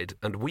aside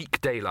and weak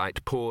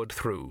daylight poured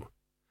through.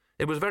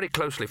 It was very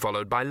closely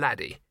followed by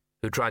Laddie,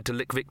 who tried to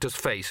lick Victor's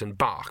face and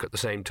bark at the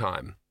same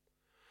time.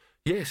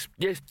 Yes,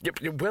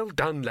 well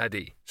done,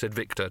 Laddie," said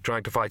Victor,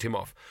 trying to fight him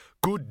off.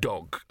 "Good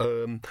dog.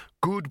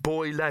 Good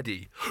boy,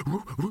 Laddie.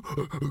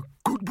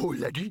 Good boy,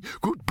 Laddie.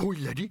 Good boy,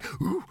 Laddie.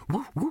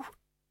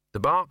 The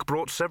bark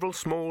brought several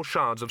small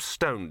shards of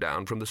stone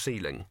down from the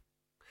ceiling.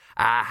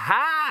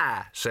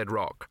 "Aha!" said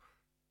Rock.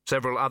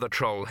 Several other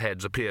troll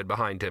heads appeared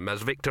behind him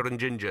as Victor and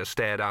Ginger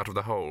stared out of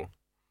the hole.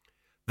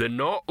 "They're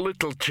not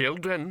little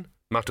children,"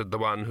 muttered the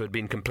one who had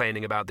been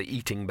complaining about the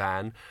eating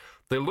ban.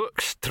 "They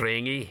look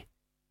stringy."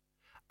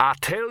 "I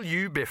tell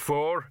you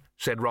before,"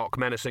 said Rock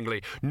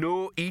menacingly,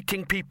 "no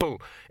eating people.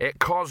 It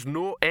caused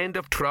no end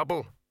of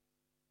trouble."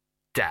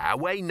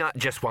 "Why not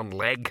just one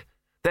leg?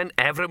 Then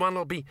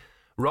everyone'll be—"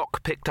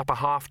 Rock picked up a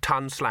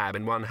half-ton slab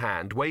in one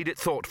hand, weighed it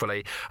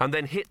thoughtfully, and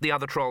then hit the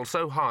other troll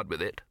so hard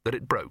with it that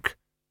it broke.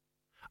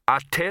 "I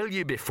tell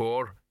you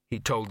before," he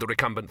told the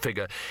recumbent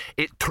figure,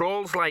 "it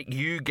trolls like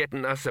you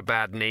getting us a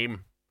bad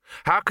name.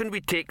 How can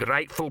we take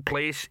rightful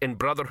place in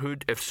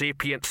brotherhood of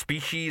sapient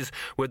species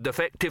with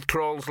defective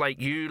trolls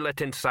like you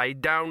letting side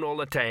down all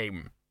the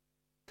time?"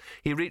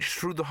 He reached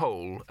through the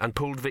hole and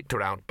pulled Victor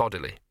out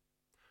bodily.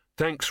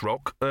 "Thanks,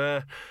 Rock.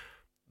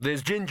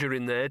 There's Ginger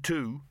in there,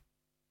 too."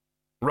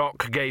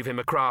 Rock gave him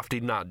a crafty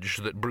nudge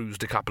that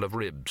bruised a couple of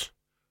ribs.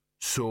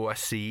 "So I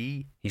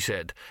see," he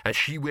said, "and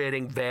she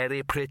wearing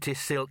very pretty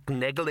silk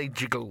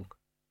negligee.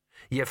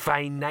 You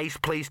find nice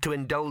place to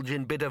indulge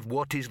in bit of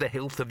what is the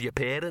health of your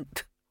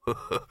parent.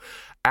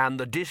 And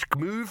the disc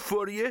move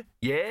for you,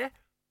 yeah?"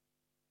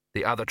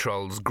 The other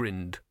trolls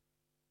grinned.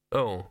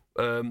 "Oh,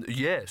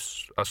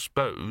 yes, I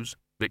suppose,"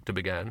 Victor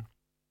began.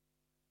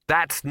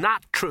 "That's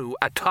not true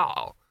at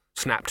all,"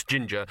 snapped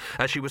Ginger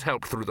as she was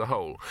helped through the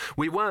hole.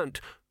 "We weren't—"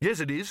 "Yes,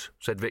 it is,"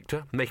 said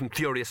Victor, making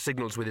furious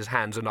signals with his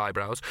hands and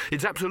eyebrows.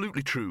 "It's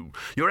absolutely true.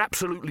 You're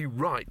absolutely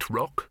right,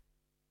 Rock."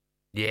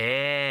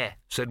 "Yeah,"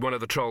 said one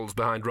of the trolls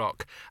behind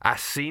Rock. "I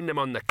seen him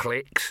on the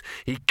clicks.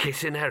 He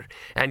kissing her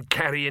and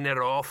carrying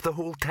her off the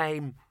whole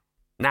time."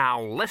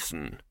 "Now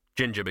listen,"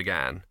 Ginger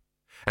began.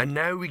 "And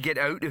now we get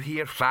out of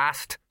here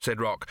fast," said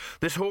Rock.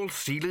 "This whole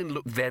ceiling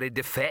looked very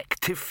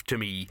defective to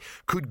me.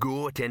 Could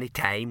go at any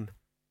time."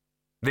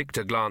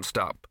 Victor glanced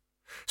up.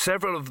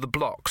 Several of the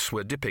blocks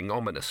were dipping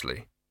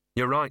ominously.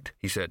 "You're right,"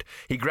 he said.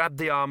 He grabbed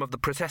the arm of the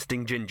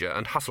protesting Ginger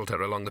and hustled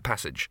her along the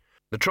passage.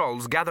 The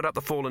trolls gathered up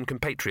the fallen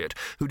compatriot,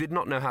 who did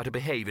not know how to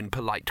behave in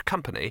polite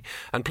company,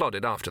 and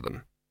plodded after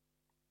them.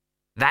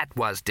 "That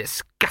was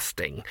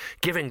disgusting,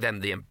 giving them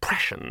the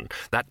impression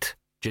that—"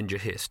 Ginger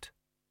hissed.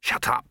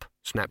 "Shut up,"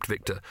 snapped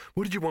Victor.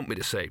 "What did you want me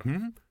to say,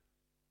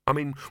 I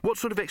mean, what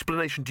sort of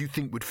explanation do you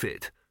think would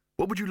fit?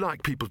 What would you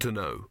like people to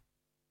know?"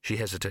 She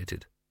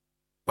hesitated.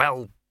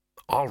 "Well,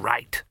 all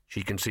right,"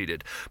 she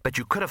conceded, "but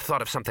you could have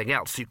thought of something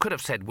else. You could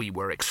have said we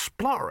were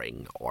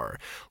exploring, or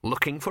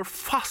looking for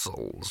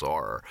fossils,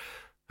 or—"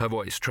 Her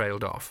voice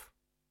trailed off.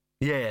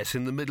 "Yes,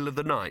 in the middle of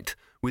the night,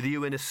 with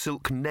you in a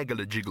silk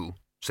negligee,"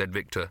 said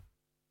Victor.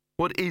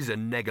 "What is a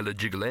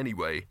negligee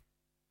anyway?"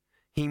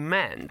 "He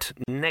meant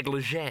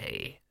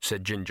negligee,"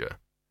 said Ginger.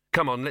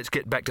 "Come on, let's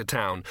get back to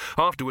town.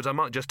 Afterwards I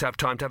might just have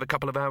time to have a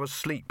couple of hours'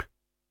 sleep."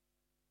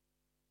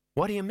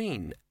 "What do you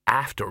mean,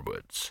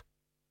 afterwards?"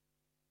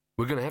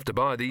 "We're going to have to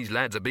buy these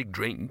lads a big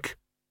drink."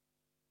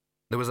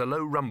 There was a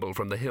low rumble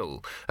from the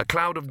hill. A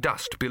cloud of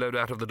dust billowed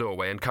out of the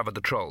doorway and covered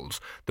the trolls.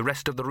 The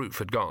rest of the roof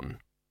had gone.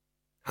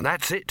 "And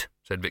that's it,"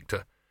 said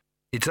Victor.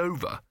 "It's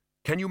over.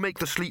 Can you make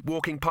the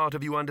sleepwalking part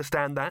of you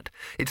understand that?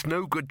 It's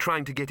no good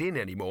trying to get in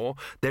anymore.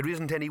 There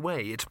isn't any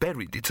way. It's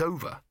buried. It's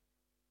over."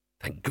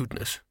 "Thank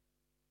goodness."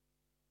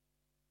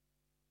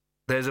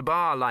 There's a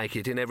bar like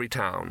it in every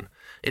town.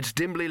 It's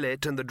dimly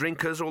lit, and the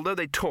drinkers, although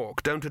they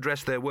talk, don't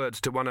address their words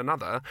to one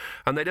another,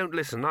 and they don't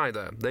listen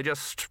either. They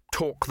just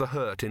talk the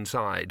hurt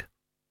inside.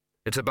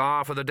 It's a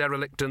bar for the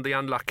derelict and the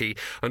unlucky,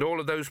 and all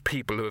of those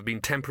people who have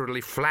been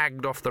temporarily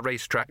flagged off the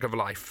racetrack of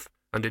life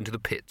and into the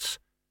pits.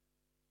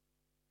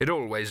 It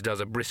always does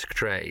a brisk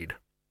trade.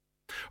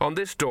 On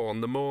this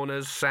dawn the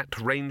mourners sat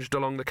ranged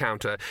along the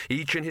counter,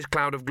 each in his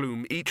cloud of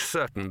gloom, each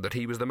certain that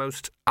he was the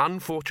most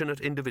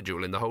unfortunate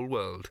individual in the whole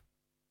world.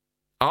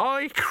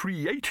 "I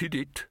created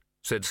it,"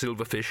 said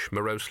Silverfish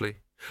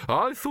morosely.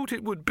 "I thought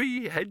it would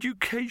be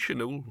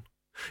educational.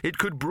 It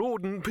could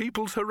broaden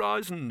people's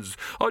horizons.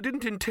 I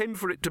didn't intend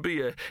for it to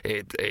be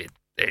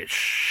a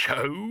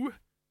show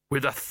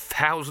with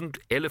 1,000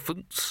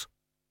 elephants,"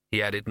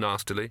 he added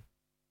nastily.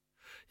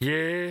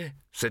 "Yeah,"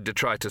 said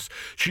Detritus,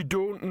 "she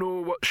don't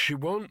know what she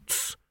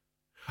wants.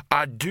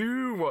 I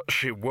do what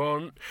she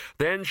want,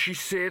 then she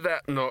say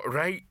that not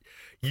right.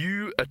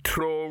 You, a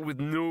troll with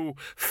no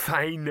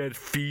finer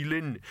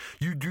feeling,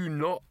 you do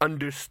not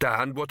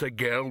understand what a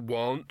girl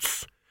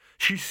wants.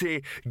 She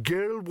say,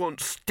 girl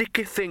wants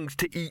sticky things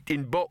to eat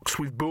in box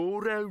with bow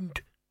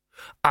round.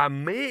 I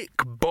make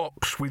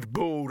box with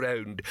bow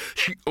round.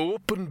 She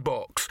open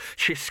box.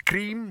 She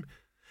scream.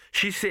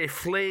 She say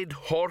flayed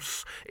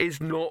horse is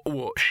not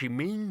what she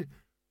mean.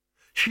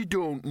 She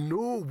don't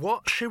know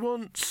what she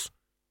wants."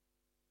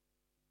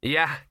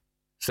 "Yeah,"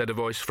 said a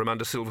voice from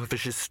under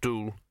Silverfish's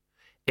stool.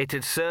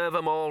 "It'd serve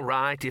 'em all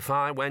right if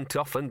I went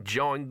off and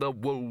joined the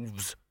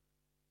wolves."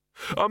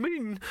 "I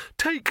mean,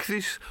 take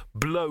this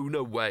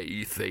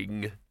blown-away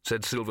thing,"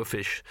 said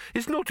Silverfish.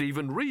 "It's not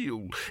even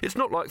real. It's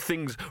not like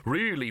things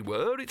really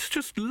were. It's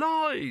just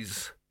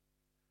lies.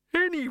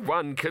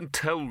 Anyone can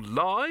tell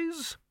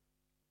lies."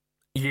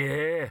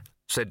 "Yeah,"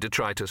 said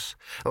Detritus.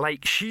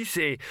 "Like she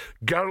say,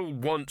 girl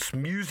wants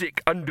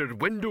music under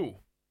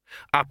window.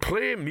 I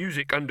play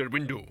music under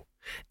window.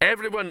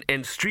 Everyone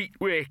in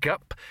street wake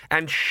up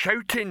and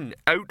shouting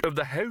out of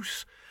the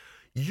house,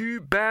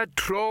 'You bad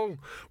troll,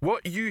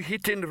 what you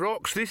hitting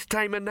rocks this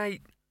time of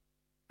night?'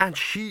 And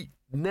she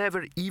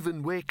never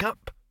even wake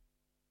up."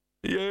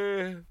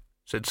 "Yeah,"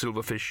 said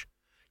Silverfish.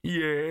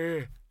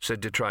 "Yeah," said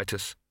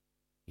Detritus.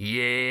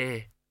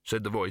 "Yeah,"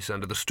 said the voice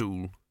under the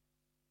stool.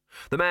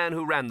 The man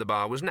who ran the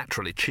bar was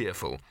naturally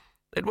cheerful.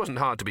 It wasn't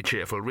hard to be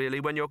cheerful, really,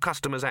 when your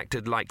customers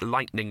acted like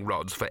lightning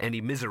rods for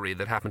any misery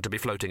that happened to be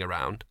floating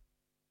around.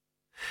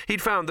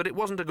 He'd found that it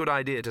wasn't a good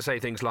idea to say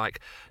things like,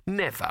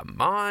 "Never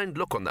mind,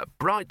 look on the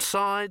bright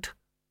side,"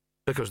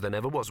 because there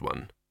never was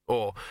one,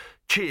 or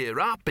 "Cheer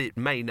up, it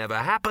may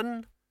never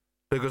happen,"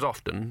 because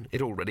often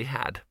it already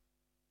had.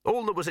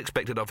 All that was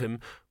expected of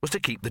him was to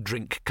keep the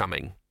drink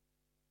coming.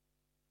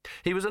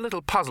 He was a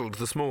little puzzled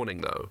this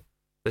morning, though.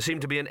 There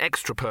seemed to be an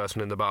extra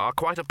person in the bar,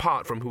 quite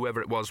apart from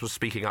whoever it was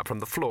speaking up from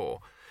the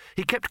floor.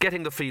 He kept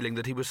getting the feeling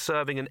that he was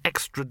serving an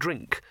extra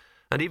drink,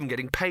 and even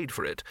getting paid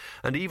for it,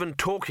 and even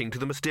talking to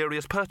the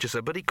mysterious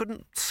purchaser, but he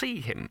couldn't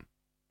see him.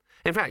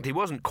 In fact, he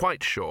wasn't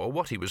quite sure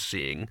what he was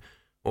seeing,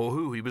 or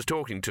who he was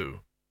talking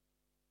to.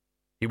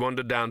 He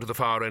wandered down to the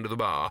far end of the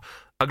bar.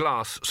 A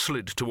glass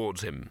slid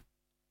towards him.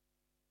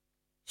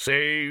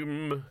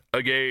 "Same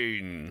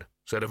again,"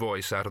 said a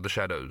voice out of the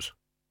shadows.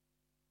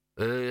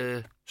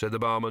 Said the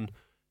barman.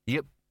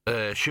 "Yep,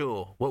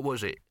 sure. What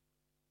was it?"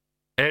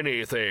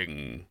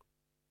 "Anything."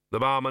 The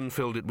barman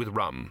filled it with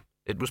rum.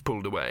 It was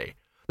pulled away.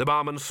 The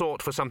barman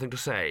sought for something to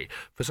say.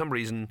 For some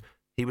reason,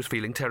 he was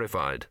feeling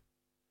terrified.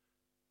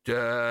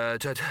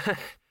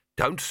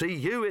 "Don't see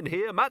you in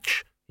here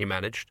much," he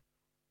managed.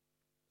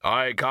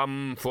 "I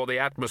come for the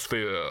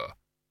atmosphere.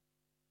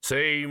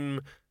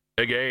 Same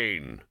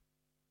again."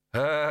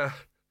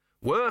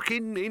 "Work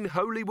in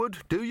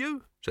Holywood, do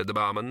you?" said the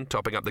barman,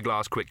 topping up the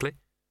glass quickly.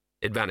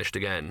 It vanished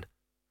again.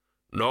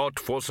 "Not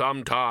for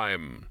some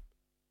time.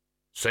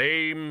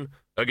 Same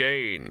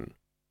again."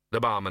 The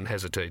barman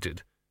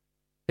hesitated.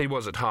 He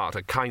was at heart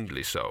a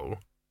kindly soul.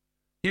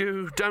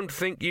 "You don't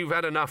think you've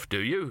had enough, do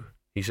you?"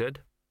 he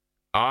said.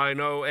 "I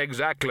know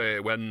exactly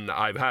when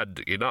I've had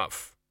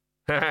enough."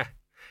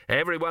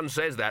 "Everyone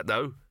says that,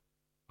 though.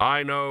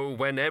 I know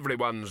when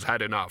everyone's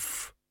had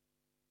enough."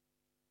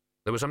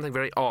 There was something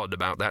very odd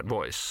about that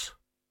voice.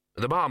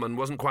 The barman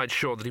wasn't quite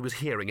sure that he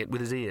was hearing it with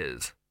his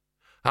ears.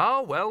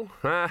 "Oh, well,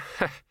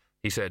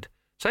 he said.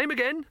 "Same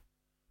again?"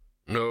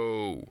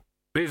 "No.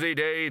 Busy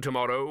day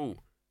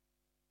tomorrow."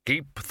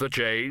 Keep the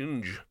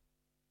change."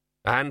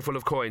 A handful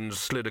of coins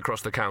slid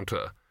across the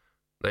counter.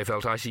 They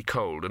felt icy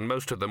cold, and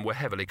most of them were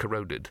heavily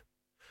corroded.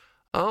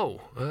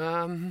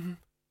 The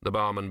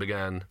barman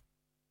began.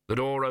 The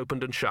door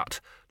opened and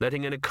shut,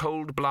 letting in a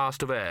cold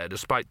blast of air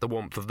despite the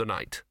warmth of the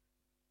night.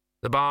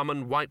 The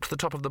barman wiped the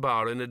top of the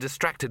bar in a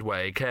distracted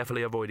way,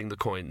 carefully avoiding the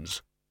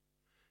coins.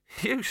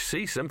 "You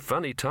see some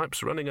funny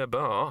types running a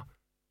bar,"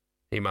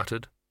 he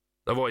muttered.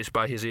 A voice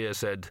by his ear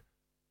said,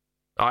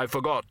 "I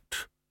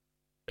forgot.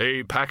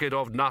 A packet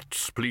of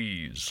nuts,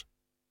 please."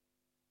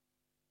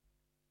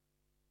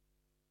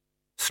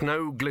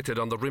 Snow glittered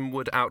on the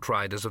rimwood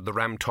outriders of the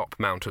Ramtop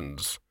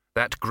Mountains,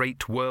 that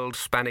great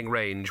world-spanning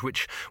range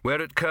which,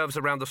 where it curves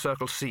around the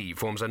Circle Sea,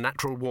 forms a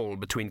natural wall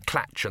between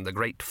Clatch and the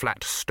great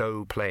flat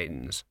Stowe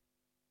Plains.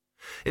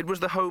 It was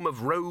the home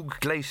of rogue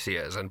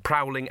glaciers and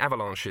prowling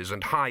avalanches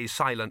and high,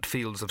 silent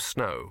fields of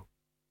snow.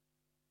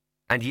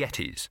 And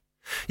yetis.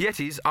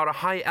 Yetis are a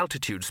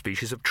high-altitude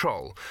species of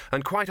troll,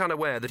 and quite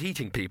unaware that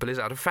eating people is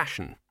out of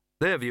fashion.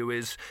 Their view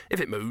is, if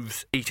it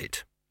moves, eat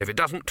it. If it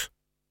doesn't,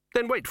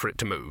 then wait for it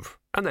to move,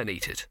 and then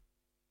eat it.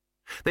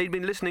 They'd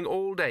been listening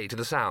all day to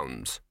the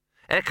sounds.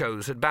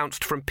 Echoes had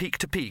bounced from peak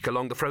to peak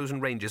along the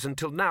frozen ranges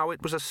until now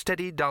it was a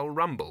steady, dull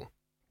rumble.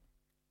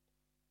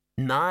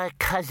 "My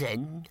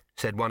cousin,"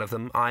 said one of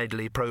them,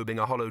 idly probing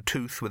a hollow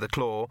tooth with a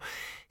claw,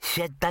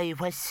 "said they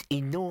was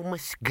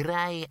enormous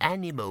grey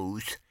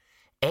animals.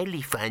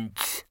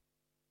 Elephants."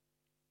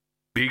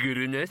 "Bigger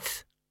than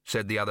us?"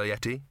 said the other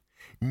Yeti.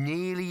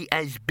 "Nearly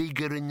as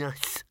bigger than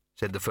us,"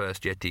 said the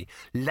first Yeti.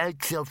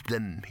 "Loads of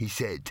them," he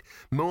said.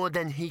 "More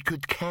than he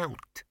could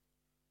count."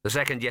 The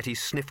second Yeti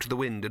sniffed the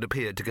wind and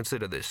appeared to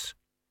consider this.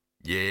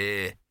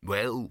 "Yeah,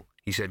 well,"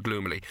 he said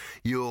gloomily,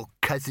 "your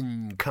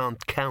cousin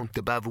can't count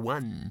above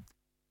one.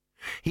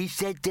 He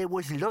said there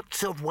was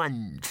lots of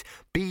ones,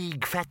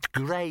 big, fat,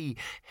 grey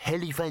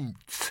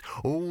elephants,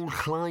 all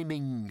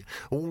climbing,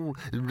 all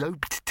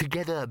roped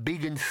together,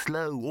 big and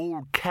slow,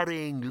 all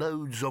carrying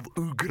loads of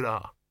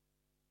ugra."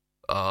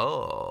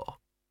 "Oh."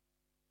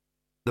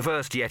 The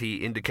first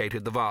Yeti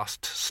indicated the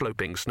vast,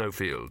 sloping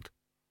snowfield.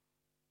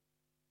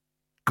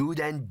 "Good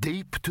and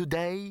deep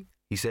today,"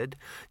 he said.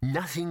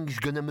 "Nothing's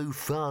gonna move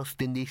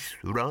fast in this,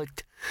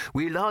 right?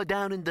 We lie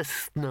down in the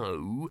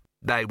snow.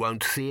 They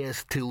won't see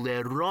us till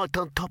they're right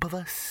on top of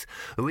us.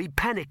 We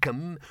panic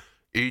 'em.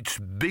 It's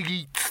big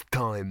eats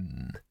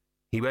time."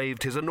 He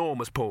waved his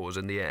enormous paws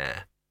in the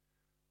air.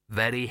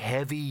 "Very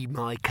heavy,"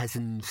 my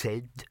cousin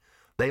said.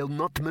 "They'll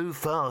not move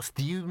fast,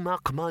 you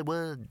mark my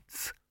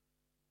words."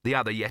 The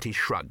other Yeti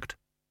shrugged.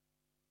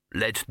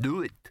 "Let's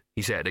do it,"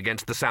 he said,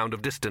 against the sound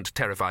of distant,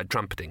 terrified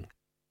trumpeting.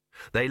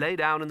 They lay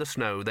down in the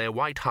snow, their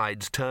white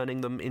hides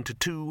turning them into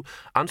two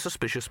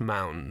unsuspicious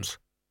mounds.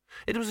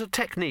 It was a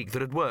technique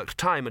that had worked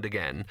time and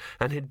again,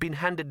 and had been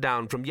handed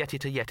down from Yeti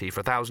to Yeti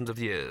for thousands of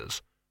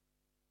years,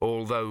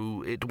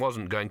 although it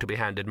wasn't going to be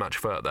handed much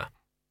further.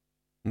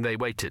 They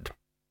waited.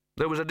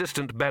 There was a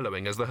distant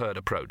bellowing as the herd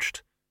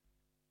approached.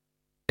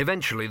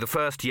 Eventually, the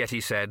first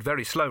Yeti said,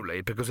 very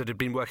slowly, because it had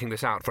been working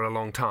this out for a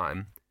long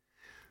time,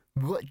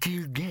 "What do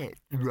you get,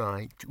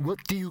 right?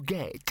 What do you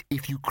get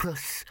if you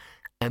cross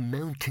a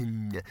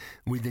mountain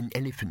with an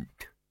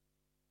elephant?"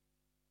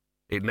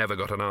 It never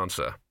got an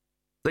answer.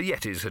 The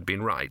Yetis had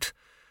been right.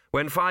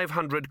 When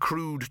 500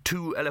 crude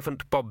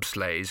two-elephant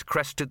bobsleighs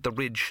crested the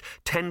ridge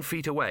 10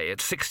 feet away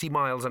at 60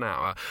 miles an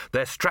hour,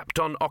 their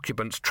strapped-on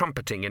occupants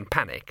trumpeting in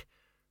panic,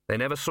 they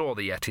never saw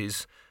the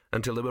Yetis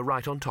until they were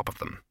right on top of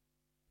them.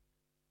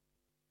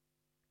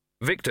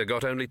 Victor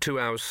got only 2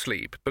 hours'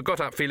 sleep, but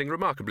got up feeling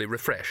remarkably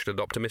refreshed and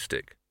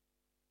optimistic.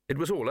 It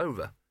was all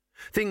over.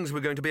 Things were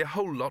going to be a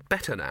whole lot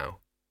better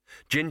now.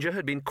 Ginger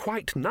had been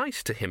quite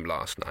nice to him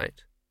last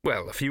night.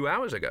 Well, a few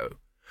hours ago.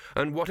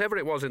 And whatever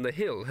it was in the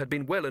hill had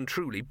been well and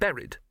truly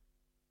buried.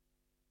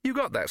 You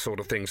got that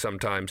sort of thing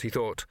sometimes, he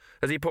thought,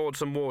 as he poured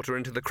some water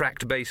into the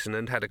cracked basin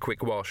and had a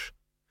quick wash.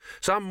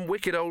 Some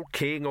wicked old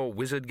king or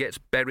wizard gets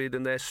buried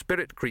and their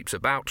spirit creeps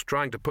about,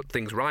 trying to put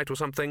things right or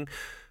something.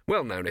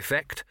 Well-known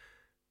effect.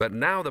 But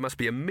now there must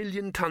be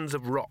 1,000,000 tons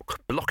of rock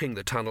blocking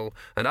the tunnel,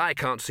 and I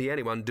can't see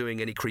anyone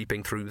doing any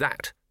creeping through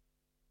that.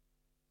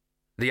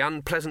 The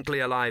unpleasantly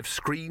alive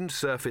screen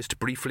surfaced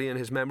briefly in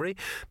his memory,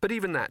 but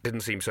even that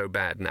didn't seem so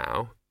bad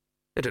now.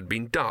 It had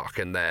been dark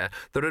in there.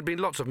 There had been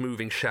lots of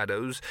moving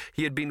shadows.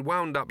 He had been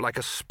wound up like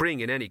a spring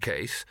in any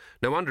case.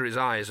 No wonder his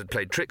eyes had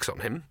played tricks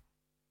on him.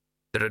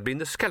 There had been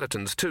the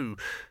skeletons, too,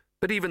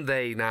 but even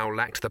they now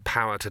lacked the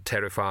power to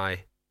terrify.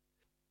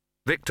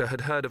 Victor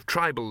had heard of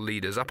tribal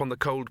leaders up on the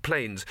cold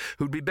plains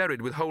who'd be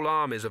buried with whole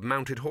armies of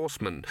mounted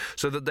horsemen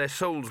so that their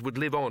souls would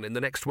live on in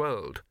the next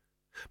world.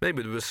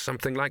 Maybe there was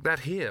something like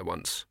that here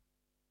once.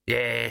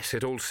 Yes,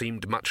 it all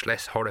seemed much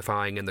less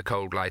horrifying in the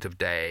cold light of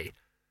day.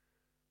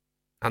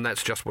 And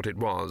that's just what it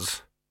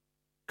was.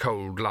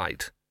 Cold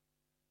light.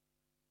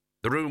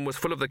 The room was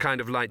full of the kind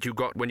of light you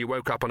got when you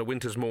woke up on a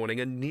winter's morning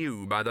and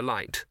knew by the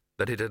light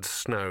that it had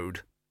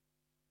snowed.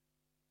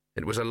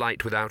 It was a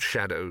light without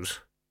shadows.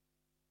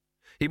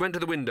 He went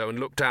to the window and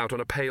looked out on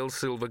a pale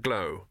silver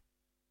glow.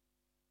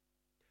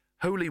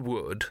 Holy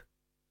Wood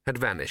had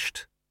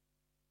vanished.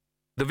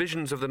 The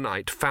visions of the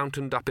night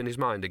fountained up in his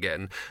mind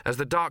again, as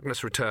the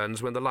darkness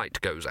returns when the light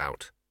goes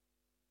out.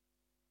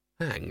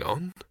 Hang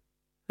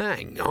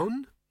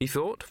on, he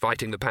thought,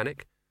 fighting the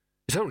panic.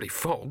 It's only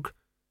fog.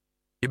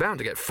 You're bound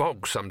to get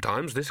fog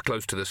sometimes, this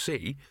close to the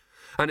sea,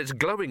 and it's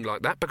glowing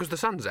like that because the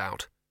sun's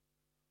out.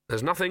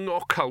 There's nothing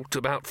occult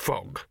about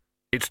fog.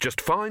 It's just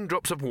fine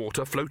drops of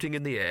water floating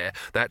in the air.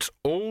 That's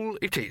all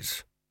it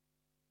is.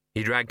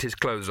 He dragged his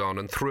clothes on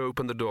and threw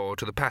open the door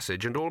to the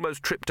passage and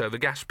almost tripped over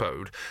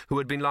Gaspode, who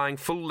had been lying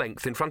full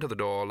length in front of the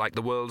door like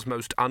the world's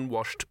most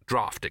unwashed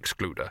draft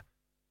excluder.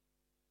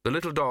 The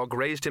little dog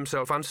raised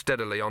himself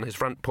unsteadily on his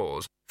front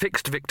paws,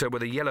 fixed Victor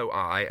with a yellow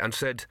eye, and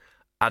said,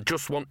 "I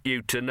just want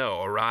you to know,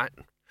 all right,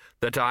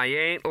 that I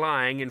ain't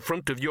lying in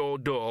front of your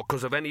door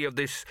 'cause of any of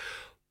this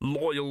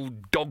loyal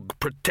dog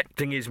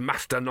protecting his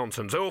master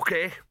nonsense,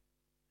 okay?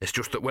 It's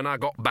just that when I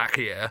got back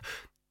here—"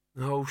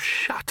 "Oh,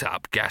 shut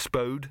up,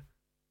 Gaspode."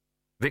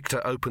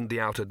 Victor opened the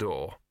outer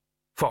door.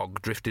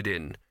 Fog drifted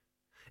in.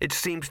 It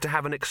seemed to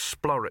have an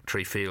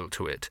exploratory feel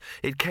to it.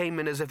 It came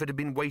in as if it had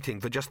been waiting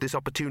for just this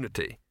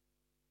opportunity.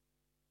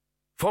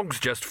 "Fog's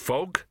just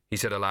fog," he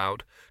said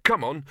aloud.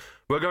 "Come on,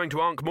 we're going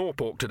to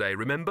Ankh-Morpork today,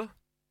 remember?"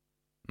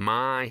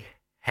 "My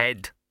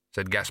head,"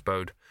 said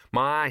Gaspode.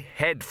 "My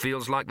head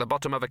feels like the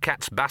bottom of a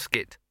cat's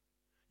basket."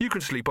 "You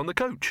can sleep on the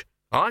coach.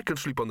 I can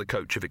sleep on the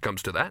coach if it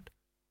comes to that."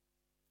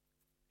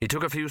 He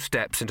took a few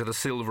steps into the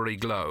silvery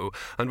glow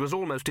and was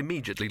almost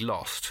immediately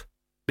lost.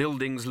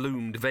 Buildings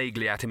loomed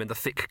vaguely at him in the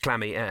thick,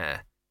 clammy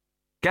air.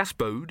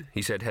 "Gaspode,"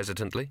 he said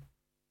hesitantly.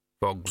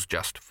 "Fog's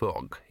just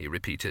fog," he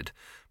repeated,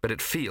 "but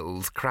it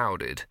feels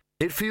crowded.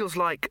 It feels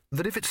like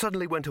that if it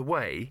suddenly went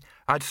away,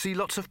 I'd see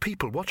lots of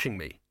people watching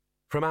me,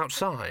 from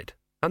outside.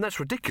 And that's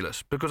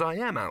ridiculous, because I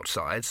am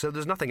outside, so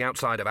there's nothing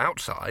outside of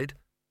outside.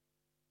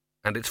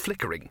 And it's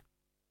flickering."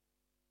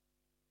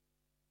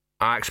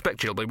 "I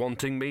expect you'll be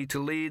wanting me to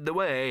lead the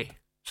way,"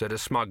 said a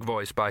smug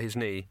voice by his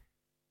knee.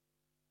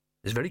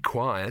 "It's very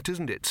quiet,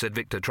 isn't it?" said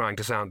Victor, trying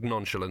to sound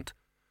nonchalant.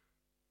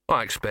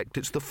 "I expect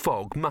it's the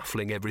fog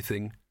muffling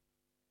everything."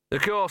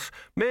 "Of course,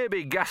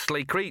 maybe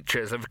ghastly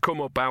creatures have come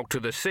up out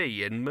of the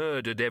sea and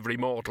murdered every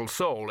mortal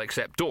soul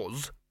except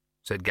us,"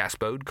 said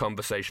Gaspode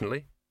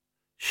conversationally.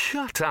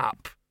 "Shut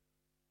up!"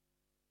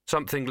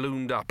 Something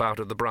loomed up out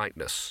of the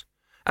brightness.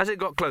 As it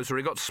got closer,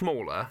 it got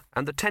smaller,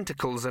 and the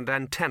tentacles and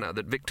antennae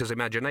that Victor's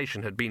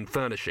imagination had been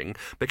furnishing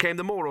became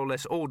the more or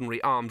less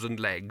ordinary arms and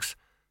legs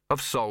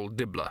of Sol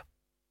Dibbler.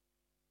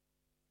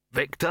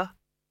 "Victor?"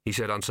 he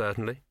said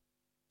uncertainly.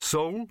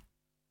 "Sol?"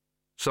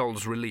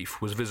 Sol's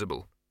relief was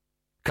visible.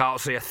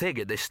 "Can't see a thing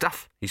in this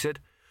stuff," he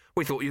said.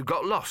 "We thought you'd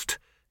got lost.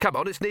 Come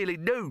on, it's nearly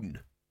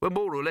noon. We're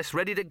more or less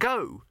ready to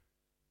go."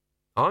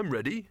 "I'm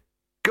ready."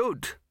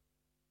 "Good."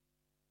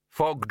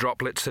 Fog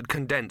droplets had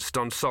condensed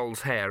on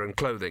Sol's hair and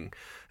clothing.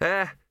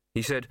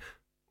 He said,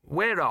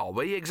 "where are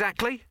we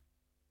exactly?"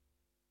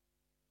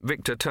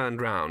 Victor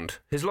turned round.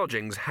 His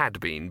lodgings had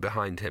been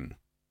behind him.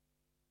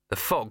 "The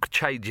fog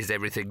changes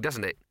everything,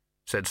 doesn't it?"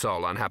 said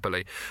Sol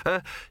unhappily.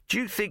 "Do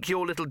you think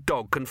your little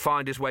dog can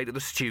find his way to the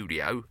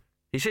studio?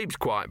 He seems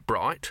quite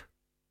bright."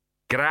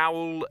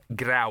 "Growl,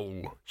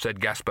 growl,"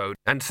 said Gaspode,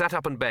 and sat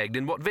up and begged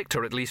in what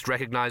Victor at least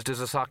recognised as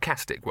a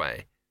sarcastic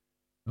way.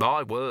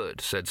 "My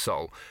word," said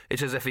Sol,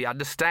 "it's as if he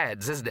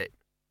understands, isn't it?"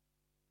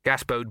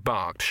 Gaspode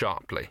barked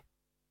sharply.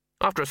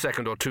 After a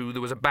second or two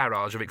there was a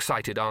barrage of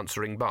excited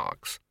answering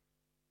barks.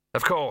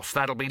 "Of course,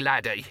 that'll be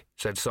Laddie,"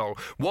 said Sol.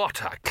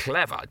 "What a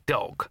clever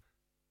dog."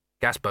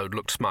 Gaspode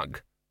looked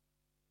smug.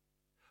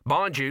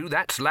 "Mind you,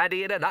 that's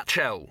Laddie in a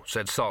nutshell,"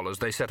 said Sol as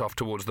they set off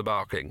towards the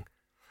barking.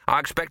 "I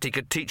expect he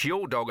could teach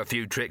your dog a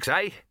few tricks,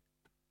 eh?"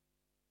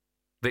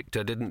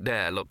 Victor didn't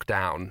dare look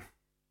down.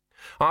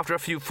 After a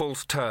few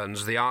false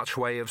turns, the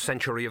archway of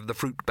Century of the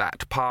Fruit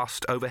Bat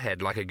passed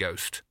overhead like a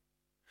ghost.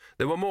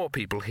 There were more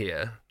people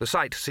here. The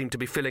site seemed to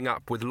be filling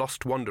up with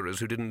lost wanderers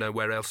who didn't know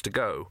where else to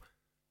go.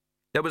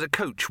 There was a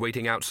coach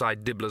waiting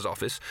outside Dibbler's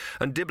office,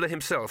 and Dibbler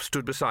himself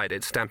stood beside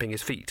it, stamping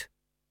his feet.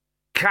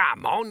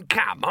 Come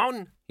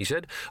on, he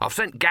said. "I've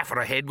sent Gaffer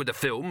ahead with the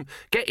film.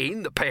 Get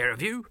in, the pair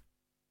of you."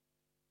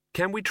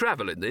 "Can we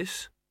travel in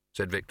this?"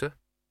 said Victor.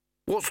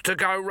 "What's to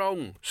go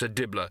wrong?" said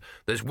Dibbler.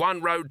 "There's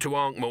one road to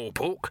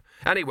Ankh-Morpork.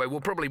 Anyway, we'll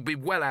probably be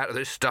well out of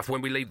this stuff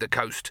when we leave the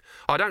coast.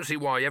 I don't see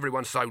why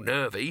everyone's so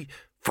nervy.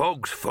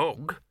 Fog's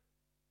fog."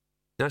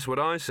 "That's what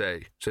I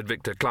say," said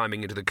Victor,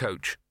 climbing into the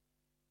coach.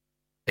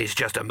 "It's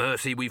just a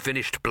mercy we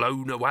finished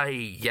blown away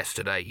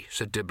yesterday,"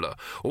 said Dibbler.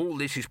 "All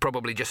this is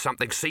probably just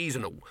something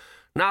seasonal.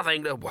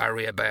 Nothing to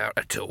worry about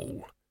at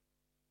all."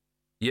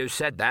 "You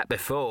said that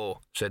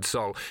before," said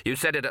Sol. "You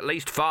said it at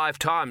least 5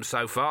 times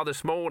so far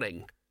this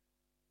morning."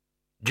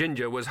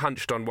 Ginger was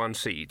hunched on one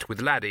seat, with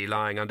Laddie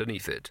lying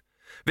underneath it.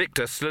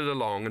 Victor slid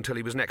along until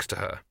he was next to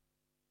her.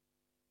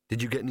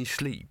 "Did you get any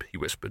sleep?" he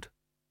whispered.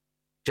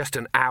 "Just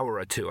an hour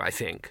or 2, I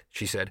think,"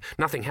 she said.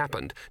 "Nothing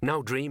happened.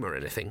 No dream or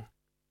anything."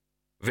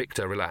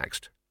 Victor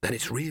relaxed. "Then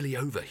it's really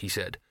over," he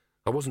said.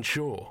 "I wasn't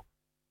sure."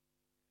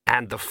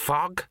 "And the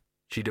fog?"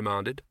 she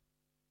demanded.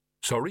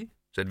 "Sorry?"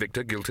 said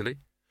Victor guiltily.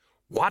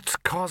 What's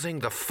causing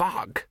the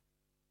fog?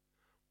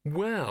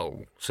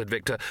 Well, said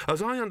Victor,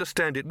 as I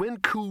understand it, when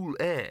cool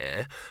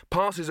air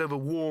passes over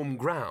warm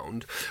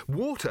ground,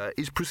 water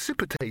is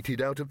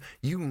precipitated out of...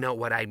 You know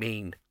what I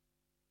mean.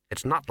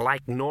 It's not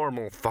like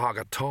normal fog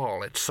at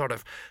all. It sort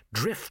of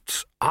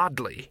drifts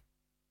oddly.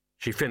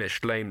 She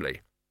finished lamely.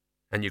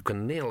 And you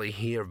can nearly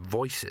hear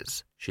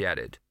voices, she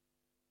added.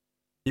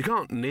 You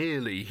can't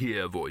nearly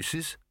hear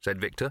voices,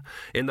 said Victor,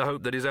 in the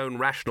hope that his own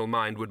rational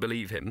mind would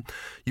believe him.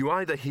 You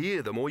either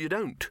hear them or you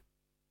don't.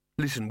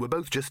 Listen, we're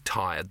both just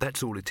tired,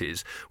 that's all it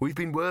is. We've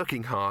been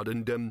working hard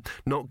and,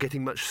 not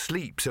getting much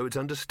sleep, so it's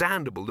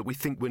understandable that we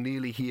think we're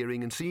nearly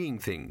hearing and seeing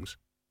things.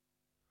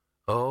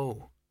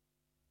 Oh,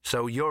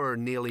 so you're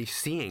nearly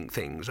seeing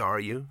things, are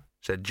you?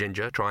 Said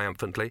Ginger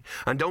triumphantly.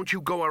 And don't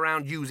you go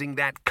around using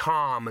that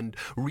calm and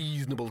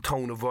reasonable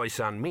tone of voice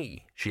on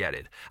me, she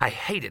added. I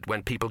hate it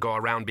when people go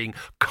around being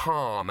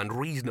calm and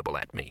reasonable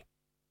at me.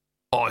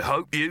 I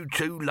hope you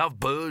two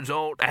lovebirds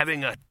aren't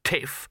having a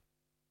tiff.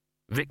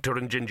 Victor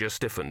and Ginger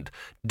stiffened.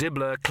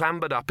 Dibbler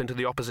clambered up into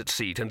the opposite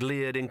seat and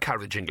leered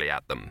encouragingly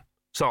at them.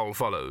 Sol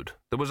followed.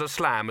 There was a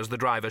slam as the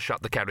driver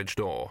shut the carriage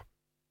door.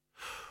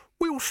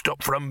 We'll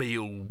stop for a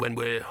meal when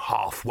we're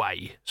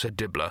halfway, said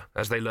Dibbler,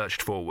 as they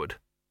lurched forward.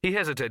 He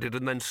hesitated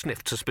and then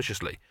sniffed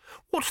suspiciously.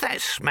 What's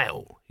that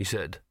smell? He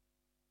said.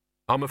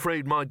 I'm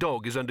afraid my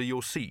dog is under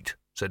your seat,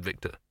 said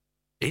Victor.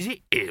 Is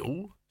it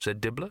ill?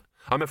 Said Dibbler.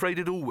 I'm afraid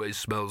it always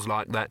smells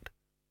like that.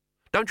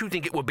 Don't you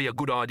think it would be a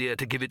good idea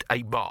to give it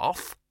a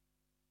bath?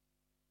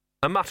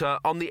 A mutter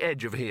on the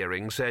edge of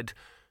hearing said,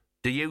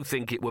 Do you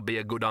think it would be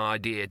a good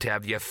idea to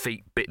have your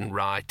feet bitten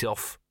right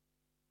off?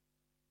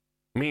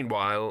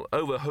 Meanwhile,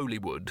 over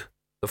Holywood,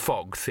 the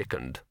fog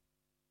thickened.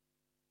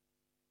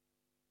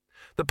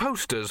 The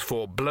posters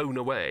for Blown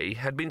Away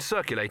had been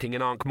circulating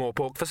in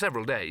Ankh-Morpork for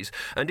several days,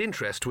 and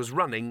interest was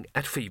running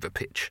at fever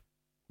pitch.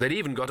 They'd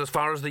even got as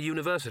far as the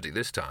university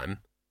this time.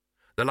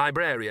 The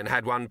librarian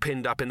had one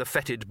pinned up in the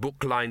fetid,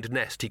 book-lined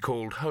nest he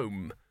called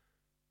home.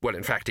 Well,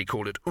 in fact, he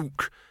called it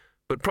ook,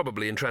 but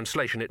probably in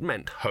translation it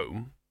meant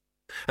home.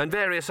 And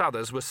various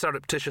others were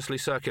surreptitiously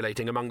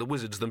circulating among the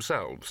wizards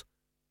themselves.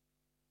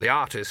 The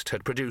artist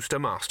had produced a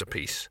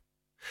masterpiece.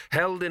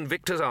 Held in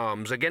Victor's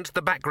arms against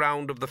the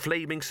background of the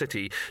flaming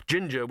city,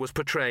 Ginger was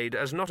portrayed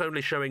as not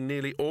only showing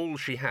nearly all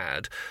she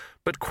had,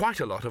 but quite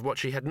a lot of what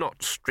she had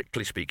not,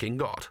 strictly speaking,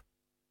 got.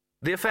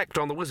 The effect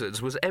on the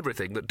wizards was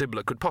everything that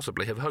Dibbler could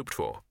possibly have hoped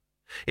for.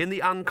 In the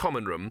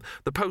uncommon room,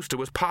 the poster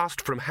was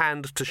passed from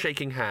hand to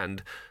shaking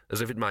hand,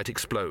 as if it might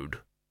explode.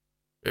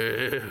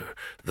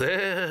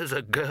 There's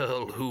a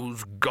girl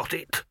who's got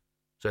it,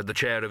 said the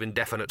chair of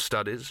indefinite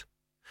studies.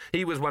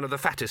 He was one of the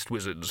fattest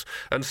wizards,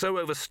 and so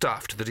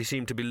overstuffed that he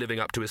seemed to be living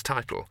up to his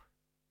title.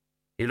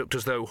 He looked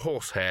as though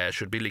horsehair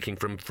should be leaking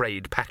from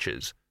frayed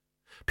patches.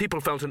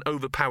 People felt an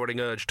overpowering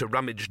urge to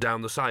rummage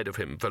down the side of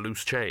him for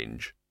loose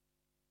change.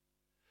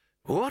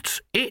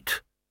 What's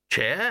it,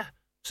 chair?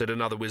 Said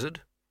another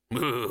wizard.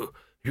 You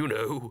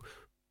know,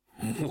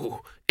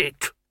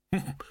 it,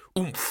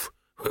 oomph,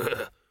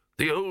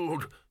 the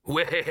old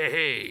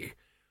way.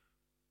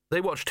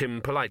 They watched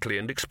him politely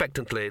and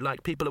expectantly,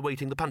 like people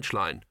awaiting the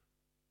punchline.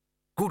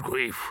 Good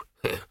grief.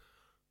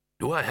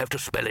 Do I have to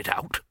spell it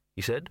out?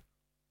 He said.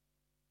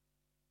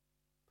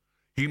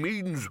 He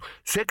means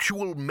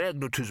sexual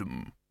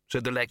magnetism,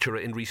 said the lecturer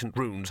in recent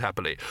runes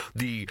happily.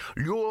 The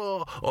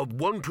lure of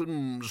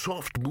wanton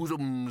soft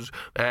bosoms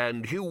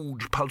and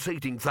huge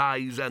pulsating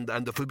thighs and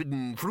the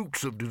forbidden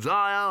fruits of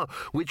desire,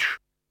 which...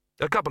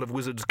 A couple of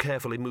wizards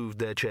carefully moved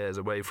their chairs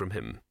away from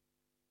him.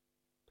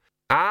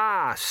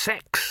 Ah,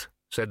 sex,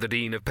 said the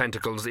Dean of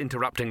Pentacles,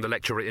 interrupting the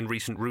lecturer in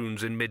recent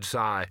runes in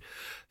mid-sigh.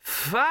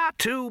 Far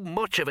too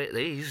much of it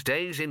these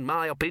days, in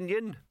my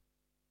opinion.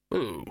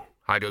 Oh,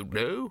 I don't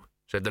know,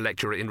 said the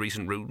lecturer in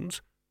recent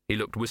runes. He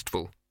looked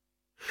wistful.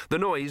 The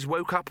noise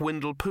woke up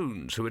Windle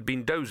Poons, who had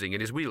been dozing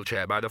in his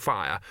wheelchair by the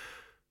fire.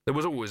 There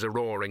was always a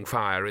roaring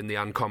fire in the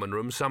uncommon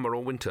room, summer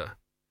or winter.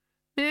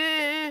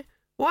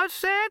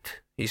 What's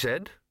that? He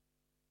said.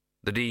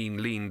 The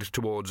Dean leaned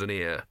towards an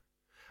ear.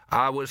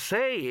 I was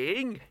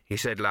saying, he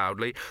said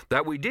loudly,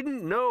 that we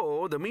didn't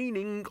know the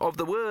meaning of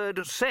the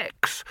word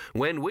sex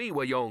when we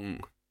were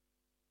young.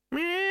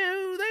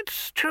 Oh,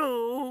 that's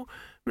true.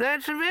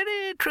 That's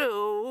very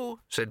true,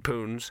 said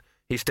Poons.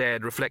 He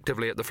stared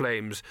reflectively at the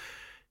flames.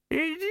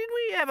 Did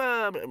we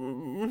ever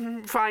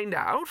find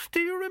out, do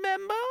you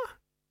remember?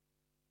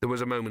 There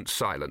was a moment's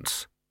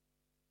silence.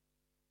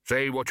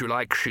 Say what you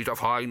like, she's a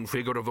fine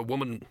figure of a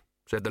woman,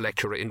 said the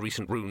lecturer in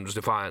recent runes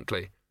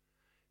defiantly.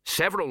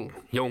 Several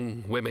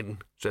young women,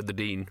 said the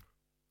Dean.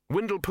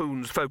 Windle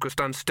Poons focused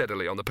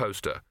unsteadily on the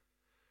poster.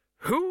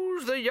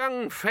 Who's the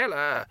young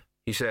fella?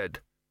 He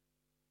said.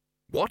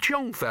 What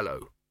young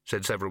fellow?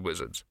 Said several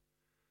wizards.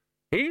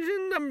 He's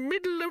in the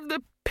middle of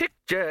the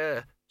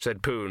picture,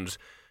 said Poons.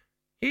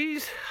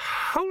 He's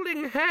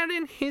holding her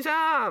in his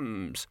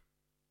arms.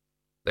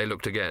 They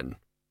looked again.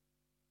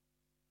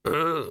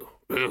 Oh,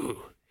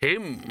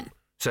 him,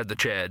 said the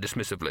chair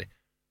dismissively.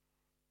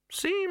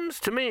 Seems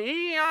to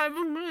me I've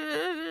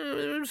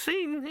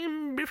seen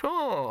him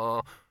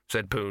before,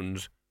 said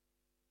Poons.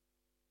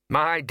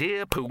 My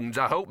dear Poons,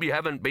 I hope you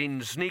haven't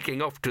been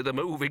sneaking off to the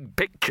moving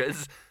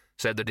pictures,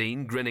 said the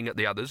Dean, grinning at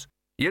the others.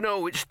 You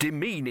know it's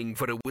demeaning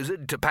for a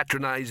wizard to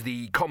patronise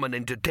the common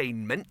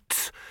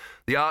entertainments.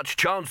 The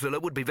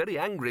Arch-Chancellor would be very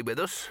angry with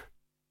us.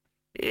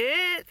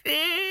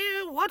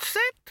 What's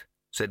that?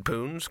 Said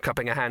Poons,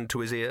 cupping a hand to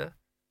his ear.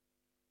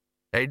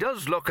 It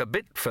does look a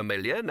bit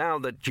familiar now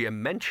that you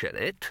mention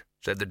it,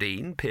 said the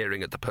Dean,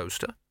 peering at the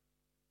poster.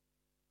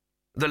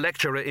 The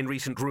lecturer in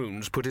recent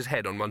runes put his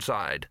head on one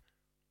side.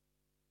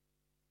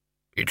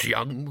 It's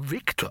young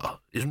Victor,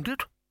 isn't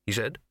it? He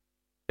said.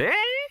 Eh?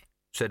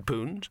 Said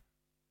Poons.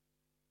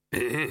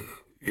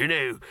 You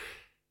know,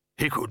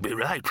 he could be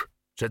right,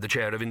 said the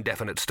chair of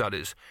indefinite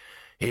studies.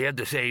 He had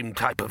the same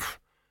type of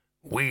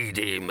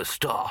weedy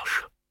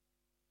moustache.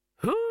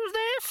 Who's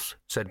this?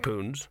 Said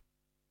Poons.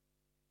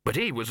 But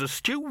he was a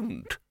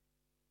student.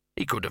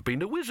 He could have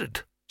been a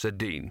wizard, said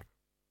Dean.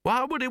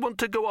 Why would he want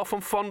to go off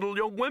and fondle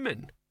young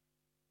women?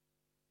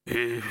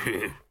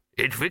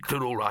 It's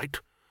Victor, all right,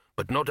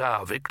 but not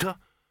our Victor.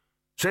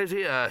 Says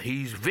here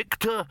he's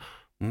Victor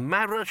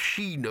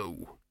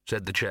Maraschino,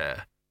 said the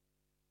chair.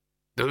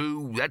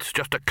 Oh, that's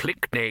just a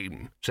click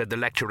name, said the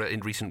lecturer in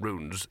recent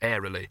runes,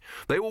 airily.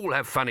 They all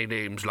have funny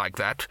names like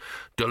that.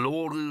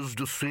 Dolores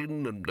de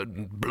Sin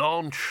and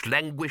Blanche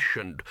Languish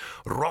and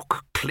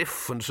Rock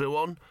Cliff and so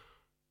on.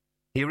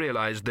 He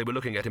realised they were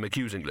looking at him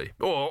accusingly.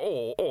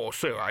 Or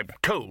so I'm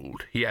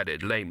told, he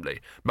added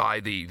lamely, by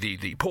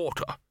the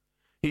porter.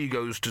 He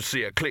goes to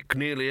see a click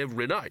nearly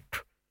every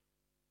night.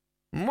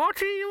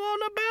 What are you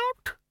on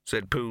about?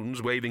 Said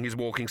Poons, waving his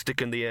walking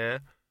stick in the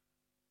air.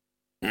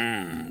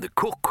 The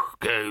cook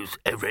goes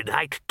every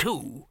night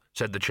too,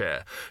 said the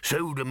chair.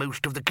 So do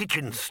most of the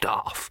kitchen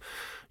staff.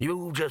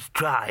 You'll just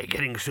try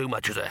getting so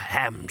much as a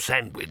ham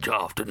sandwich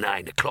after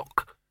 9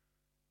 o'clock.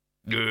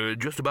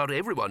 Just about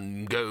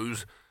everyone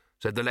goes,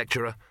 said the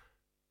lecturer.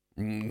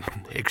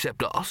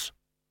 Except us.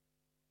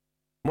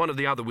 One of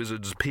the other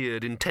wizards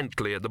peered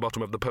intently at the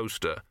bottom of the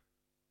poster.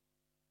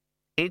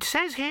 It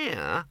says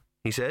here,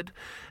 he said,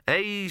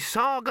 a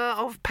saga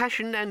of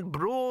passion and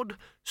broad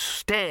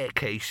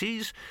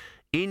staircases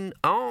in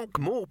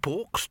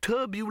Ankh-Morpork's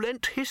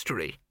turbulent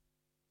history.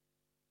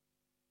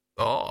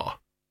 Ah,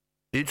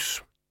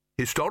 it's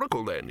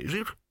historical then, is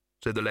it?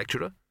 Said the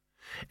lecturer.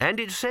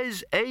 And it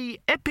says a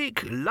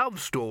epic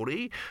love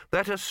story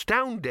that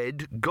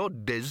astounded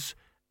goddess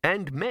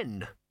and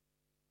men.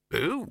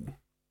 Oh,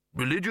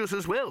 religious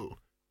as well.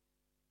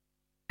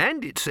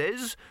 And it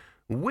says,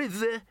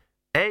 with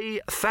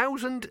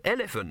 1,000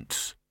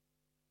 elephants.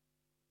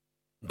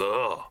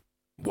 Ah,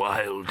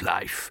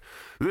 wildlife.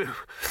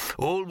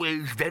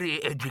 Always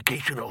very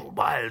educational,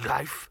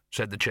 wildlife,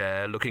 said the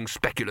chair, looking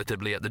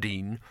speculatively at the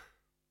Dean.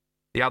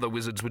 The other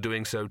wizards were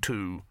doing so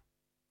too.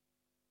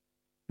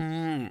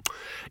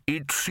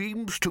 It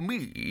seems to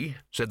me,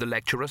 said the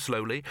lecturer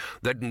slowly,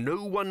 that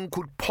no one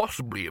could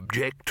possibly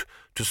object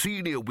to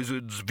senior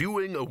wizards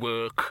viewing a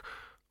work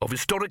of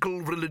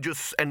historical,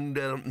 religious, and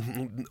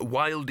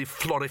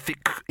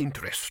wildiflorific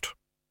interest.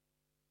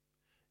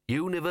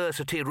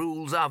 University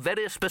rules are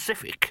very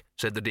specific,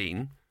 said the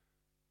Dean,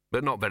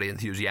 but not very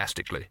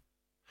enthusiastically.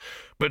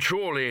 But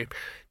surely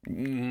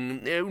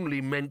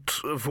only meant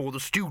for the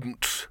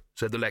students,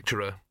 said the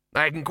lecturer.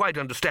 I can quite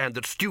understand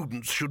that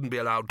students shouldn't be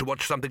allowed to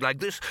watch something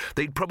like this.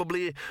 They'd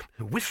probably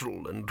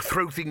whistle and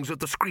throw things at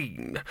the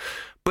screen.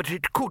 But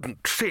it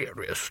couldn't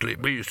seriously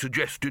be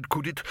suggested,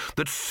 could it,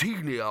 that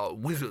senior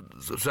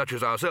wizards such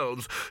as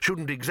ourselves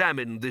shouldn't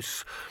examine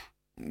this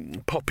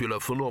popular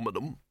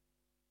phenomenon?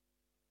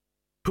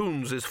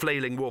 Poons's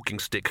flailing walking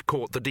stick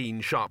caught the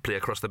Dean sharply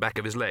across the back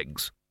of his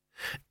legs.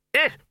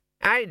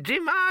 I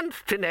demand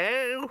to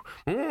know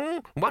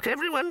what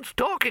everyone's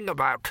talking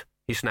about,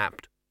 he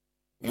snapped.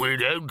 We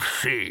don't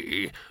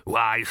see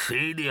why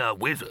senior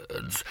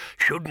wizards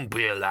shouldn't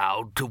be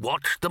allowed to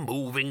watch the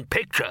moving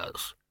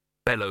pictures,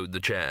 bellowed the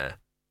chair.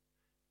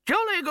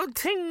 Jolly good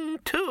thing,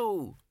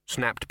 too,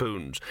 snapped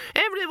Poons.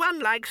 Everyone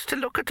likes to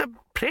look at a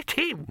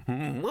pretty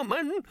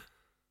woman.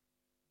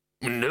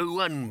 No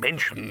one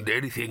mentioned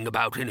anything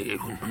about any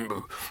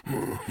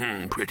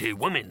pretty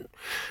women.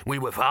 We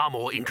were far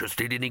more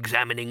interested in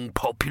examining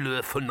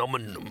popular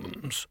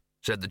phenomenons,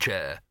 said the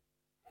chair.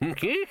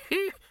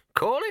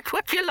 Call it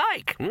what you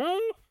like,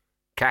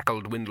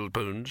 cackled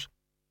Windlepoons.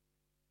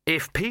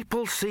 If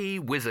people see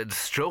wizards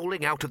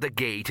strolling out of the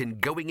gate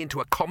and going into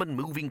a common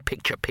moving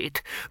picture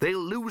pit, they'll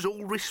lose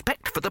all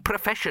respect for the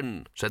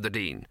profession, said the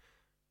Dean.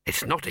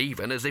 It's not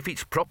even as if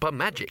it's proper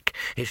magic.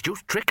 It's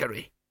just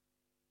trickery.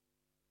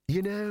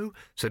 You know,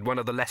 said one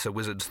of the lesser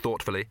wizards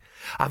thoughtfully,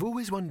 I've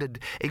always wondered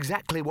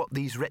exactly what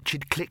these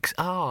wretched cliques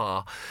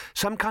are.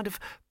 Some kind of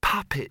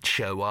puppet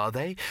show, are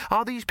they?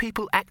 Are these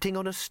people acting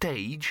on a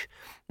stage?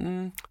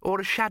 Or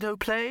a shadow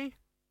play?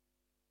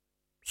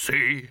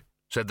 See,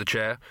 said the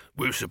chair,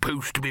 we're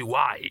supposed to be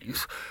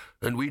wise,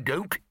 and we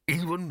don't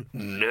even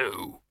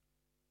know.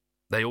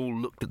 They all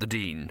looked at the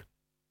Dean.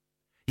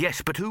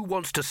 Yes, but who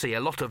wants to see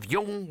a lot of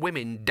young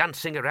women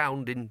dancing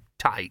around in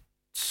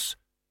tights?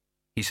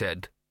 He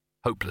said,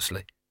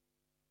 hopelessly.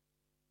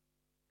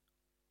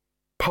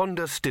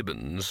 Ponder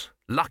Stibbons,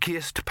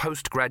 luckiest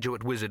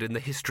postgraduate wizard in the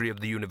history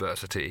of the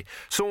university,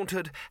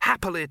 sauntered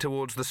happily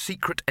towards the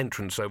secret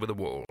entrance over the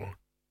wall.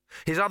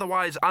 His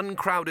otherwise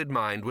uncrowded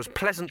mind was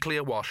pleasantly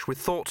awash with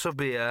thoughts of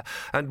beer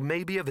and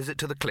maybe a visit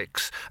to the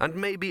Clicks and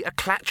maybe a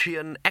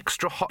Clatchian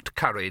extra hot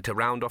curry to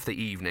round off the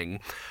evening.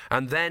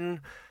 And then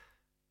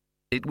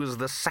it was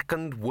the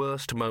second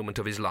worst moment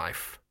of his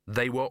life.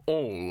 They were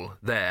all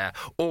there,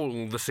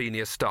 all the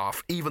senior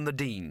staff, even the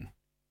dean.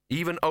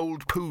 Even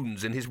old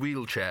Poons in his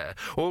wheelchair,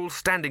 all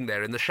standing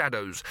there in the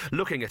shadows,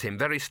 looking at him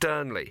very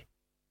sternly.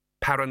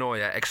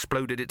 Paranoia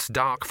exploded its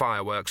dark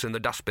fireworks in the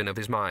dustbin of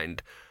his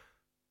mind.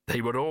 They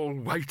were all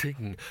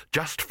waiting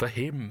just for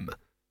him.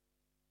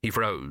 He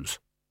froze.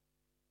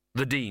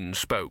 The dean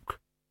spoke.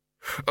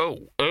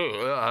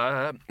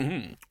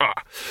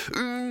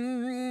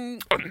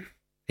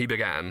 He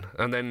began,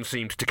 and then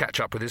seemed to catch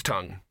up with his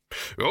tongue.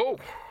 Oh,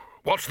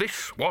 what's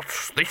this?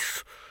 What's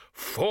this?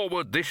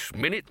 Forward this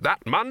minute,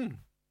 that man!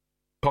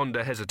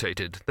 Ponder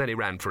hesitated, then he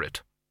ran for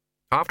it.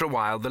 After a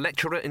while, the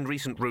lecturer in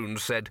recent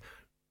runes said,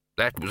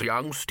 That was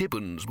young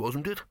Stibbons,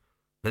 wasn't it?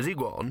 Has he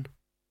gone?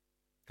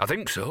 I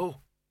think so.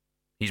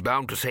 He's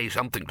bound to say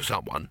something to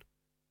someone.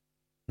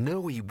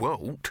 No, he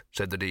won't,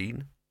 said the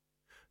dean.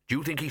 Do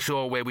you think he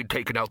saw where we'd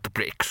taken out the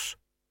bricks?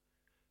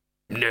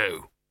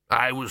 No,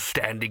 I was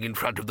standing in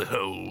front of the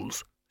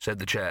holes, said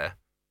the chair.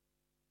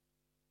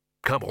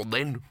 Come on,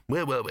 then.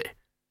 Where were we?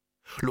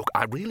 Look,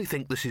 I really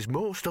think this is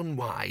most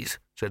unwise,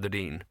 said the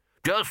dean.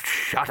 Just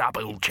shut up,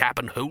 old chap,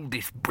 and hold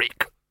this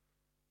brick.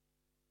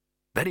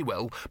 Very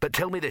well, but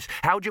tell me this.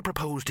 How do you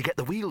propose to get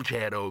the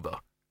wheelchair over?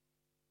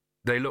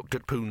 They looked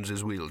at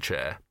Poons's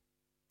wheelchair.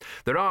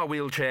 There are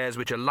wheelchairs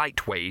which are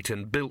lightweight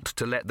and built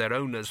to let their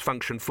owners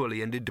function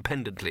fully and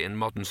independently in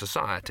modern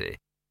society.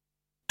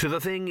 To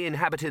the thing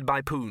inhabited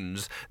by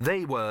Poons,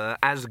 they were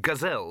as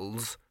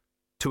gazelles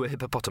to a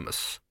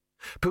hippopotamus.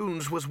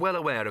 Poons was well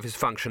aware of his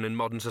function in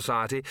modern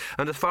society,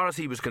 and as far as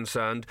he was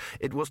concerned,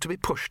 it was to be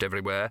pushed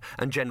everywhere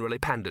and generally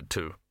pandered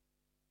to.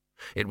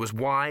 It was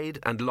wide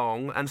and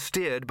long and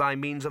steered by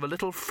means of a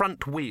little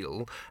front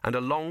wheel and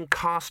a long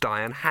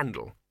cast-iron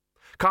handle.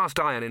 Cast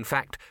iron, in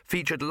fact,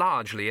 featured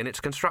largely in its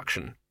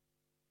construction.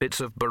 Bits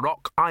of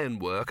baroque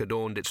ironwork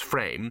adorned its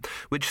frame,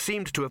 which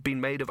seemed to have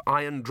been made of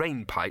iron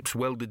drain pipes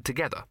welded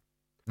together.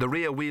 The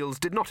rear wheels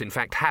did not, in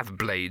fact, have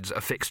blades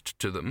affixed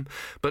to them,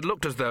 but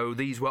looked as though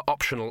these were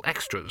optional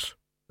extras.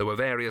 There were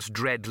various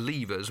dread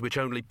levers which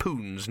only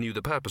Poons knew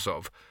the purpose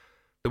of.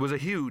 There was a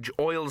huge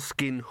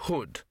oilskin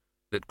hood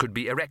that could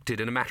be erected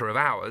in a matter of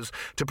hours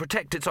to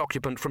protect its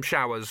occupant from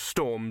showers,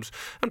 storms,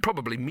 and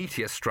probably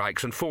meteor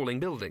strikes and falling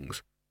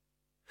buildings.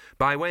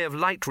 By way of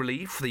light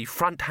relief, the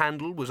front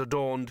handle was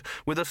adorned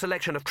with a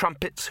selection of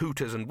trumpets,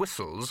 hooters, and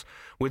whistles,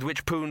 with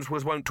which Poons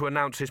was wont to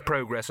announce his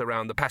progress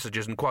around the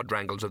passages and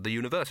quadrangles of the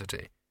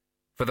university.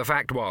 For the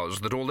fact was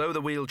that although the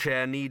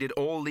wheelchair needed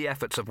all the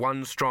efforts of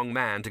one strong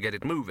man to get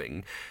it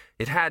moving,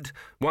 it had,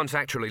 once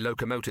actually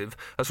locomotive,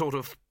 a sort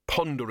of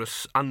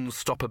ponderous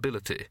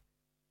unstoppability.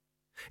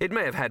 It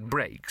may have had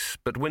brakes,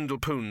 but Windle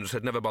Poons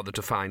had never bothered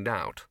to find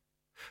out.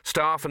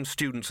 Staff and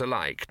students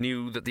alike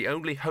knew that the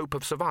only hope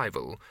of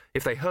survival,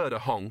 if they heard a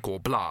honk or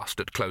blast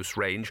at close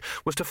range,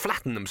 was to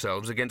flatten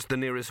themselves against the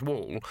nearest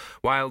wall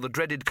while the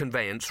dreaded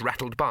conveyance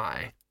rattled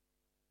by.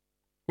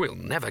 "We'll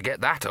never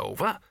get that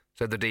over,"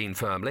 said the dean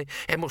firmly.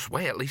 "It must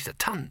weigh at least a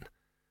ton.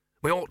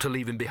 We ought to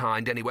leave him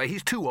behind anyway.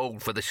 He's too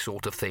old for this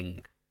sort of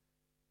thing."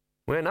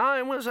 "When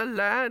I was a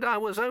lad, I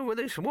was over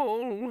this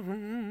wall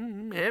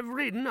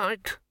every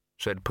night,"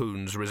 said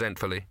Poons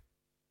resentfully.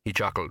 He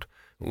chuckled.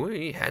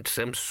 "We had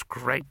some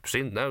scrapes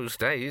in those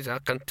days, I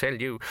can tell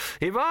you.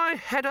 If I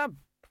had a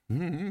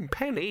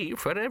penny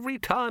for every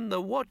time the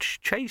watch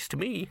chased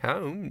me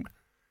home."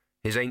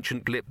 His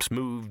ancient lips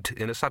moved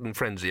in a sudden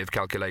frenzy of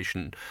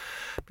calculation.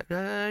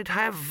 "I'd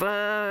have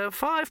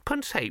 5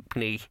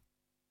 halfpenny."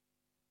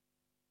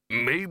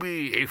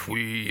 "Maybe if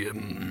we,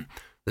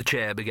 the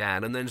chair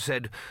began, and then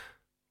said,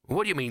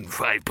 "What do you mean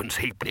 5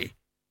 halfpenny?"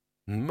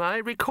 "I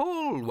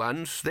recall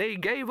once they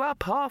gave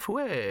up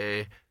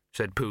halfway,"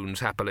 said Poons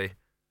happily.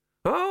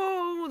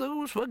 "Oh,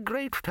 those were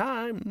great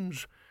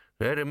times.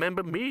 I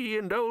remember me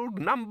and old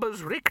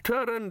Numbers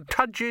Richter and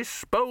Tudgy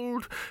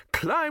Spold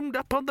climbed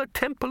up on the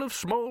Temple of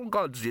Small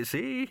Gods, you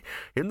see,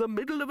 in the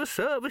middle of a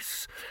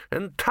service,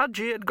 and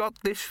Tudgy had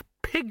got this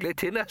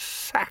piglet in a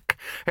sack,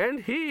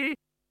 and he—"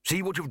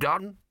 "See what you've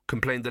done?"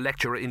 complained the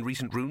lecturer in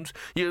recent runes.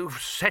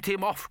 "You've set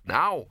him off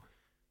now."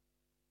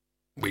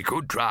 "We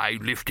could try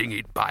lifting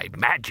it by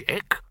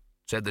magic,"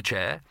 said the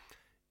chair.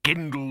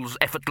 "Gindle's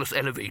effortless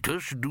elevator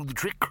should do the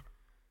trick."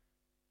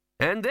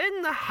 And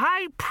then the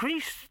high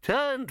priest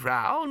turned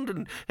round,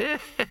 and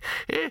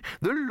the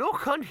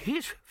look on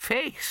his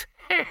face,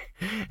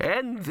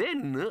 and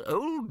then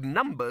old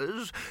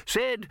Numbers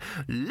said,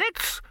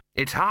 "Let's—"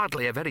 "It's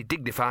hardly a very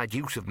dignified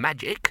use of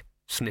magic,"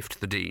 sniffed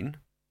the dean.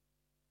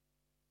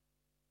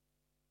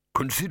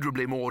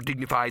 Considerably more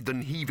dignified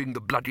than heaving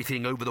the bloody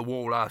thing over the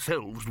wall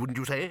ourselves, wouldn't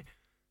you say?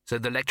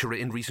 Said the lecturer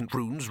in recent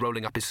runes,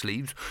 rolling up his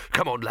sleeves.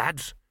 Come on,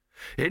 lads.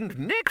 And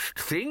next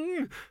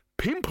thing,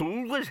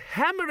 Pimple was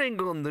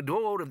hammering on the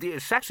door of the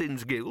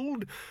Assassin's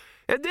Guild,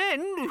 and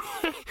then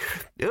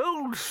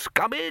old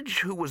Scummage,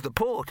 who was the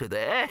porter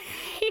there,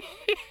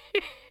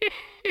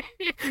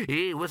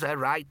 he was a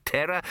right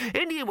terror.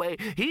 Anyway,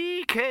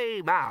 he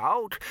came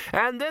out,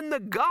 and then the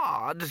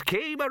guards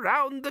came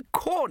around the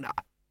corner.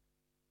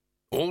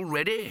 All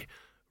ready?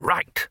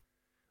 Right.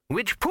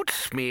 Which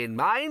puts me in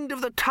mind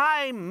of the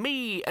time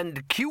me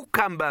and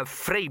Cucumber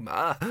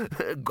Framer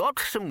got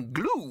some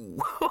glue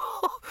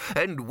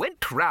and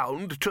went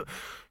round to...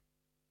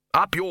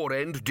 Up your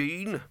end,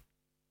 Dean.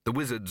 The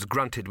wizards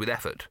grunted with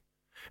effort.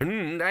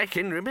 I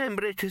can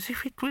remember it as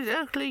if it was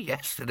only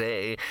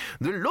yesterday.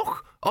 The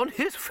look on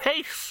his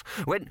face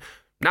when...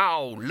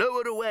 Now,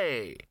 lower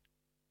away.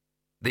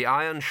 The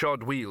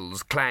iron-shod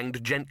wheels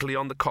clanged gently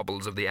on the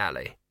cobbles of the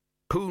alley.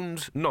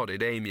 Poons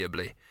nodded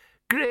amiably.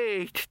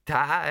 Great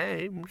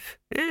times,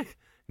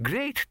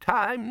 great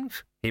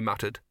times, he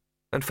muttered,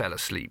 and fell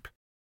asleep.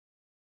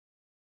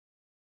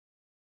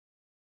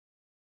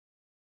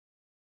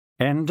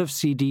 End of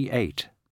CD 8.